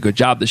he did a good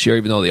job this year,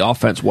 even though the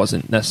offense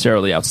wasn't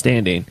necessarily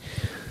outstanding.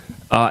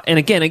 And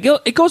again,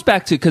 it goes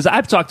back to, because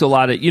I've talked to a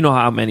lot of, you know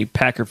how many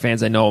Packer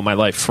fans I know in my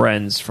life,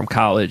 friends from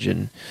college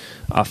and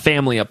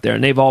family up there,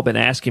 and they've all been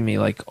asking me,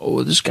 like,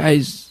 oh, this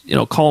guy's,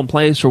 calling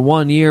plays for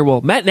 1 year.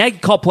 Well, Matt Nagy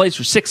called plays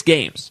for 6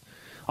 games.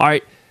 All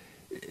right.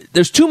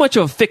 There's too much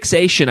of a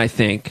fixation, I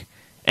think.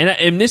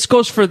 And this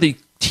goes for the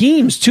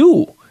teams,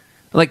 too.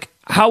 Like,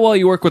 how well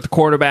you work with the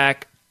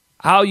quarterback,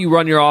 how you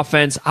run your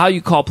offense, how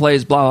you call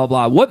plays, blah,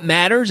 blah, blah. What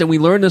matters, and we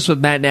learned this with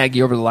Matt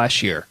Nagy over the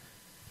last year,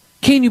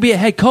 can you be a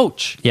head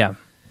coach? Yeah.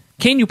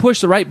 Can you push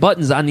the right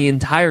buttons on the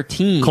entire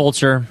team?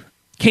 Culture.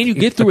 Can you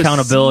get through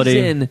accountability, a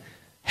season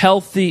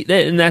healthy?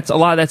 And that's a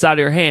lot that's out of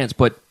your hands,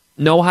 but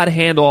know how to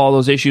handle all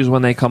those issues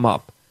when they come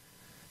up.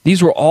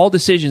 These were all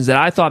decisions that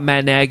I thought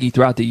Matt Nagy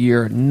throughout the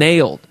year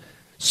nailed.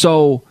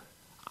 So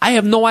I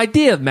have no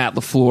idea if Matt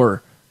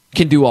LaFleur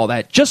can do all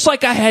that. Just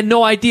like I had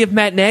no idea if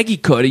Matt Nagy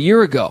could a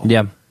year ago.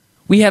 Yeah.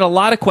 We had a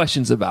lot of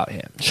questions about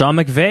him. Sean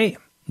McVay,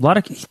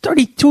 he's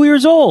 32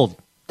 years old,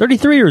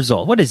 33 years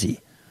old. What is he?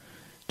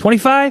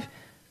 25?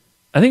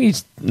 I think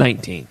he's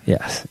 19.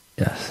 Yes.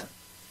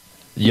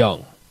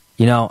 Young.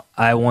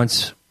 I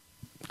once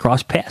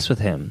crossed paths with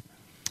him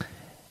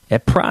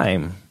at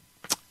Prime,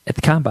 at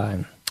the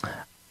Combine.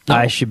 No.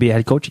 I should be a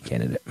head coaching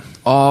candidate.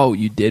 Oh,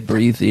 you did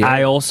breathe the air.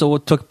 I also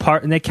took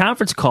part in that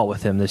conference call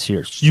with him this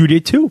year. You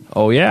did too.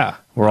 Oh, yeah.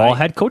 We're all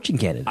head coaching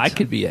candidates. I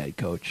could be a head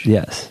coach.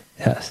 Yes.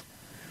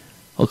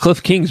 Well,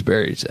 Cliff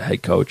Kingsbury's a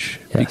head coach.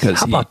 Yes. Because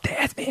how about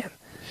that, man?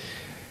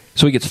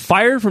 So he gets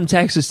fired from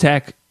Texas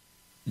Tech,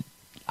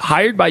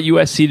 hired by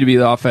USC to be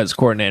the offense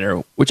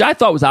coordinator, which I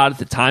thought was odd at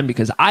the time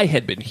because I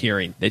had been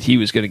hearing that he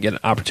was going to get an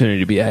opportunity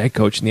to be a head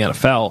coach in the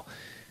NFL.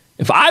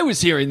 If I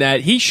was hearing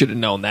that, he should have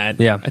known that.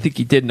 Yeah. I think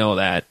he did know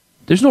that.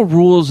 There's no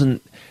rules, and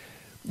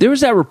there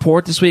was that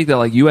report this week that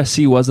like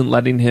USC wasn't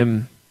letting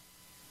him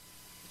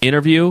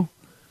interview.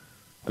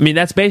 I mean,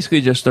 that's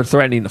basically just they're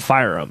threatening to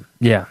fire him.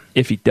 Yeah.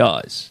 If he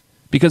does.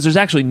 Because there's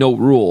actually no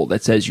rule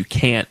that says you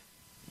can't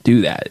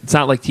do that. It's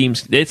not like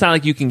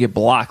you can get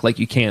blocked like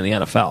you can in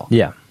the NFL.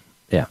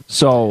 Yeah.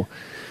 So,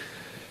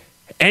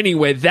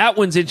 anyway, that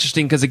one's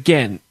interesting because,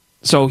 again,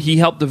 so he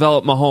helped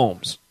develop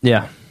Mahomes.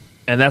 Yeah.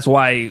 And that's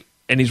why,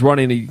 and he's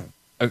running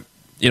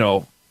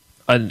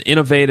an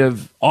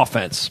innovative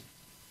offense.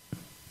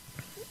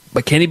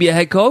 But can he be a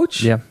head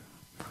coach? Yeah.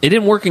 It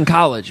didn't work in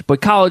college,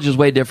 but college is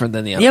way different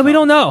than the NFL. Yeah, we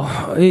don't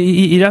know.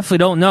 You definitely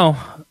don't know.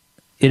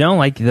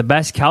 Like the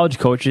best college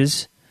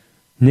coaches,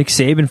 Nick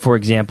Saban, for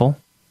example,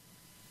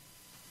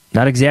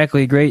 not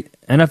exactly a great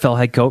NFL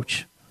head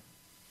coach.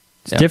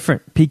 It's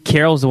different. Pete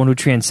Carroll's the one who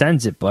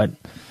transcends it, but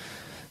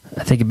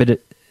I think a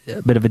bit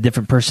of a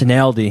different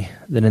personality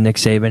than a Nick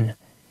Saban.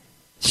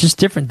 It's just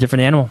different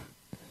animal.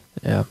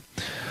 Yeah.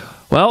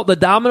 Well, the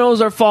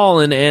dominoes are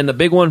falling, and the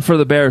big one for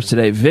the Bears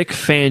today, Vic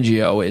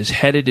Fangio is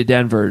headed to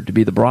Denver to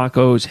be the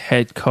Broncos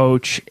head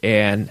coach,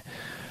 and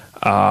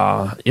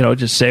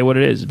just say what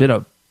it is. It's been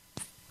a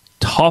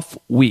tough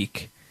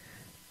week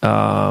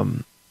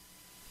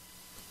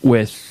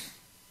with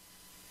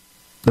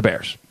the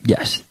Bears.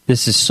 Yes,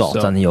 this is salt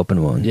on the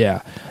open wound.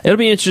 Yeah, it'll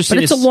be interesting.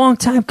 But it's a long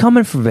time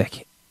coming for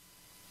Vic.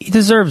 He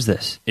deserves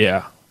this.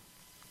 Yeah,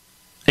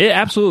 it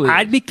absolutely.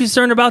 I'd be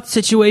concerned about the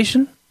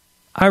situation.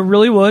 I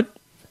really would.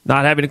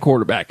 Not having a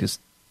quarterback is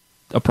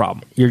a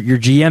problem. Your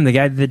GM, the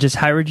guy that just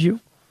hired you,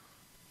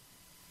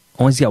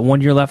 only's got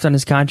 1 year left on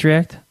his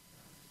contract.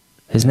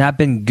 Has not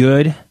been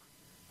good.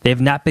 They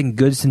have not been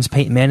good since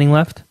Peyton Manning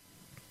left.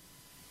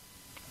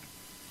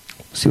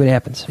 We'll see what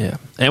happens. Yeah,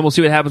 and we'll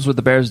see what happens with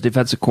the Bears'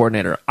 defensive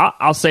coordinator.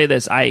 I'll say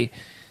this: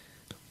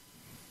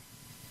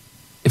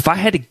 if I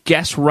had to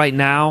guess right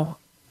now,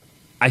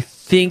 I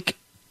think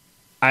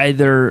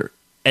either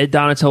Ed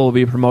Donatel will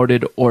be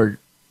promoted or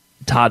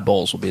Todd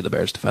Bowles will be the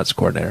Bears' defensive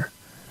coordinator.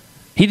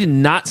 He did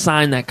not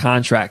sign that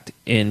contract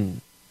in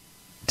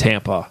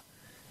Tampa,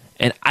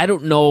 and I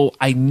don't know.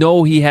 I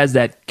know he has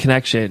that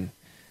connection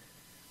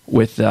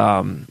with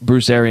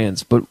Bruce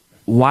Arians, but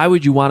why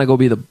would you want to go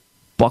be the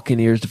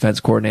Buccaneers defense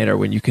coordinator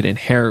when you could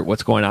inherit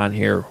what's going on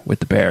here with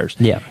the Bears?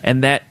 Yeah.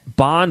 And that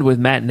bond with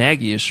Matt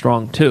Nagy is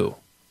strong too.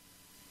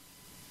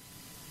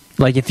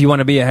 Like, if you want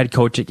to be a head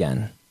coach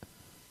again,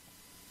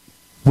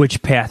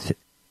 which path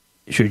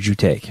should you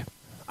take?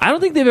 I don't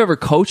think they've ever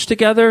coached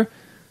together,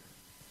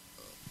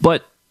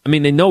 but, I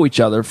mean, they know each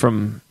other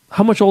from...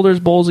 How much older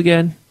is Bowles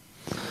again?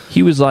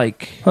 He was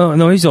like... Oh,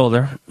 no, he's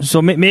older.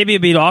 So maybe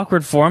it'd be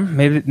awkward for him.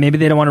 Maybe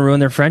they don't want to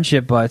ruin their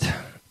friendship, but...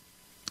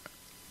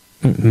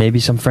 Maybe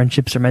some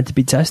friendships are meant to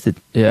be tested.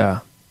 Yeah.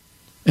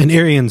 And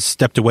Arians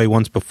stepped away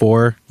once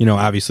before. You know,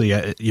 obviously,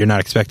 you're not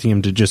expecting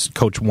him to just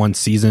coach one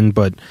season,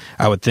 but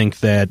I would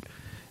think that,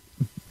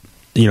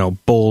 you know,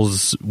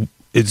 Bowles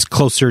is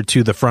closer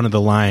to the front of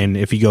the line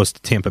if he goes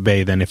to Tampa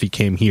Bay than if he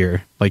came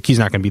here. Like, he's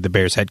not going to be the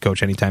Bears head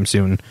coach anytime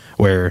soon,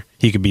 where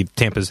he could be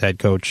Tampa's head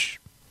coach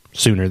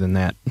sooner than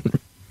that.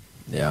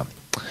 Yeah.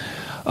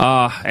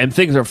 And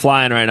things are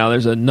flying right now.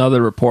 There's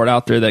another report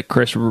out there that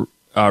Chris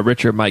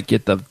Richard might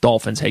get the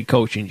Dolphins head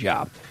coaching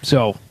job.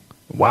 So,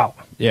 wow.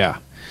 Yeah.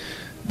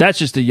 That's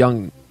just a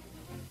young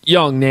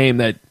name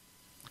that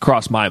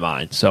crossed my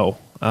mind. So,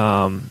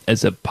 I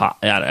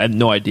have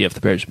no idea if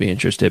the Bears would be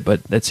interested,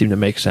 but that seemed to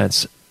make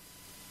sense.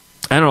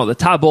 I don't know. The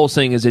Todd Bowles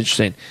thing is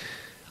interesting.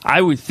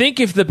 I would think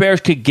if the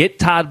Bears could get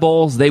Todd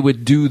Bowles, they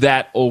would do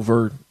that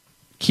over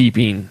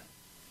keeping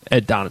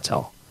Ed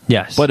Donatel.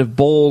 Yes. But if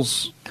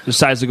Bowles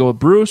decides to go with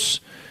Bruce,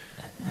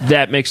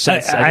 that makes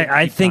sense.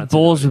 I think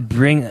Bowles would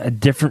bring a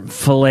different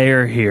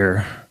flair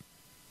here.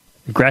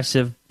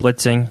 Aggressive,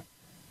 blitzing.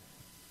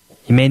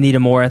 You may need a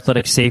more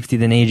athletic safety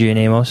than Adrian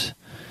Amos.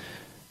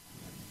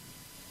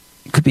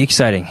 Could be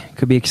exciting.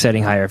 Could be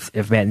exciting hire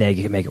if Matt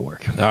Nagy can make it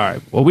work. All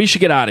right. Well, we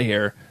should get out of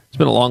here. It's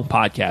been a long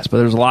podcast, but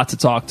there's a lot to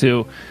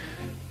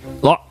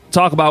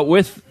talk about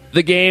with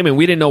the game, and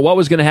we didn't know what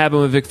was going to happen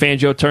with Vic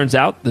Fangio. Turns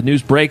out the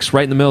news breaks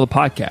right in the middle of the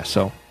podcast,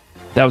 so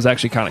that was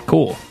actually kind of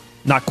cool.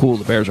 Not cool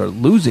the Bears are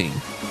losing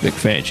Vic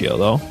Fangio,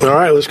 though. All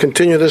right, let's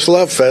continue this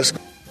love fest.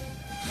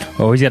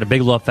 Oh, he's got a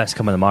big love fest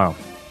coming tomorrow.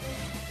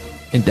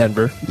 In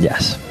Denver?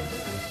 Yes.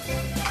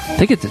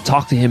 They get to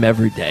talk to him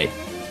every day.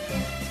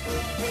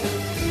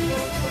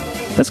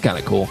 That's kind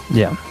of cool.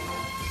 Yeah.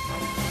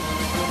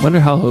 Wonder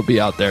how he'll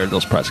be out there at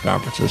those press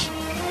conferences.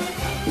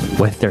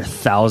 With their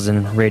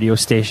 1,000 radio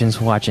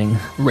stations watching.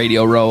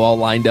 Radio Row all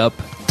lined up.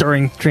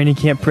 During training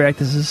camp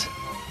practices.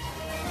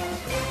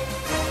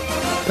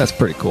 That's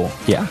pretty cool.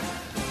 Yeah.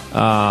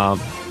 All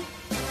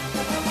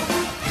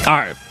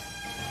right.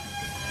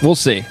 We'll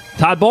see.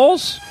 Todd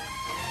Bowles?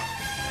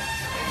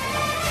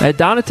 Ed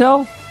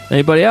Donatel?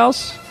 Anybody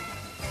else?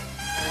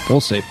 We'll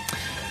see.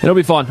 It'll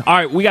be fun. All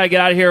right, we got to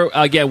get out of here.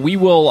 Again, we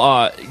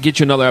will get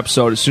you another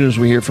episode as soon as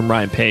we hear from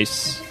Ryan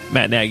Pace,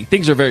 Matt Nagy.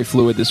 Things are very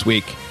fluid this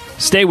week.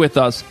 Stay with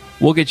us.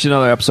 We'll get you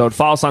another episode.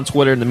 Follow us on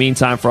Twitter in the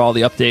meantime for all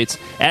the updates.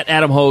 At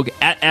Adam Hoge,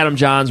 at Adam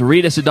Jahns.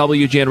 Read us at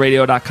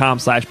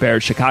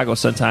WGNradio.com/Bears,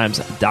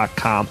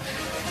 ChicagoSunTimes.com.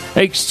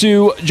 Thanks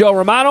to Joe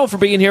Romano for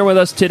being here with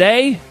us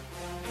today.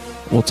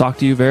 We'll talk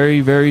to you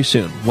very, very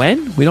soon.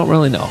 When? We don't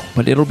really know,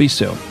 but it'll be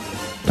soon.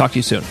 Talk to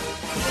you soon.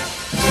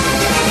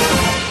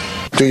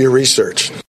 Do your research.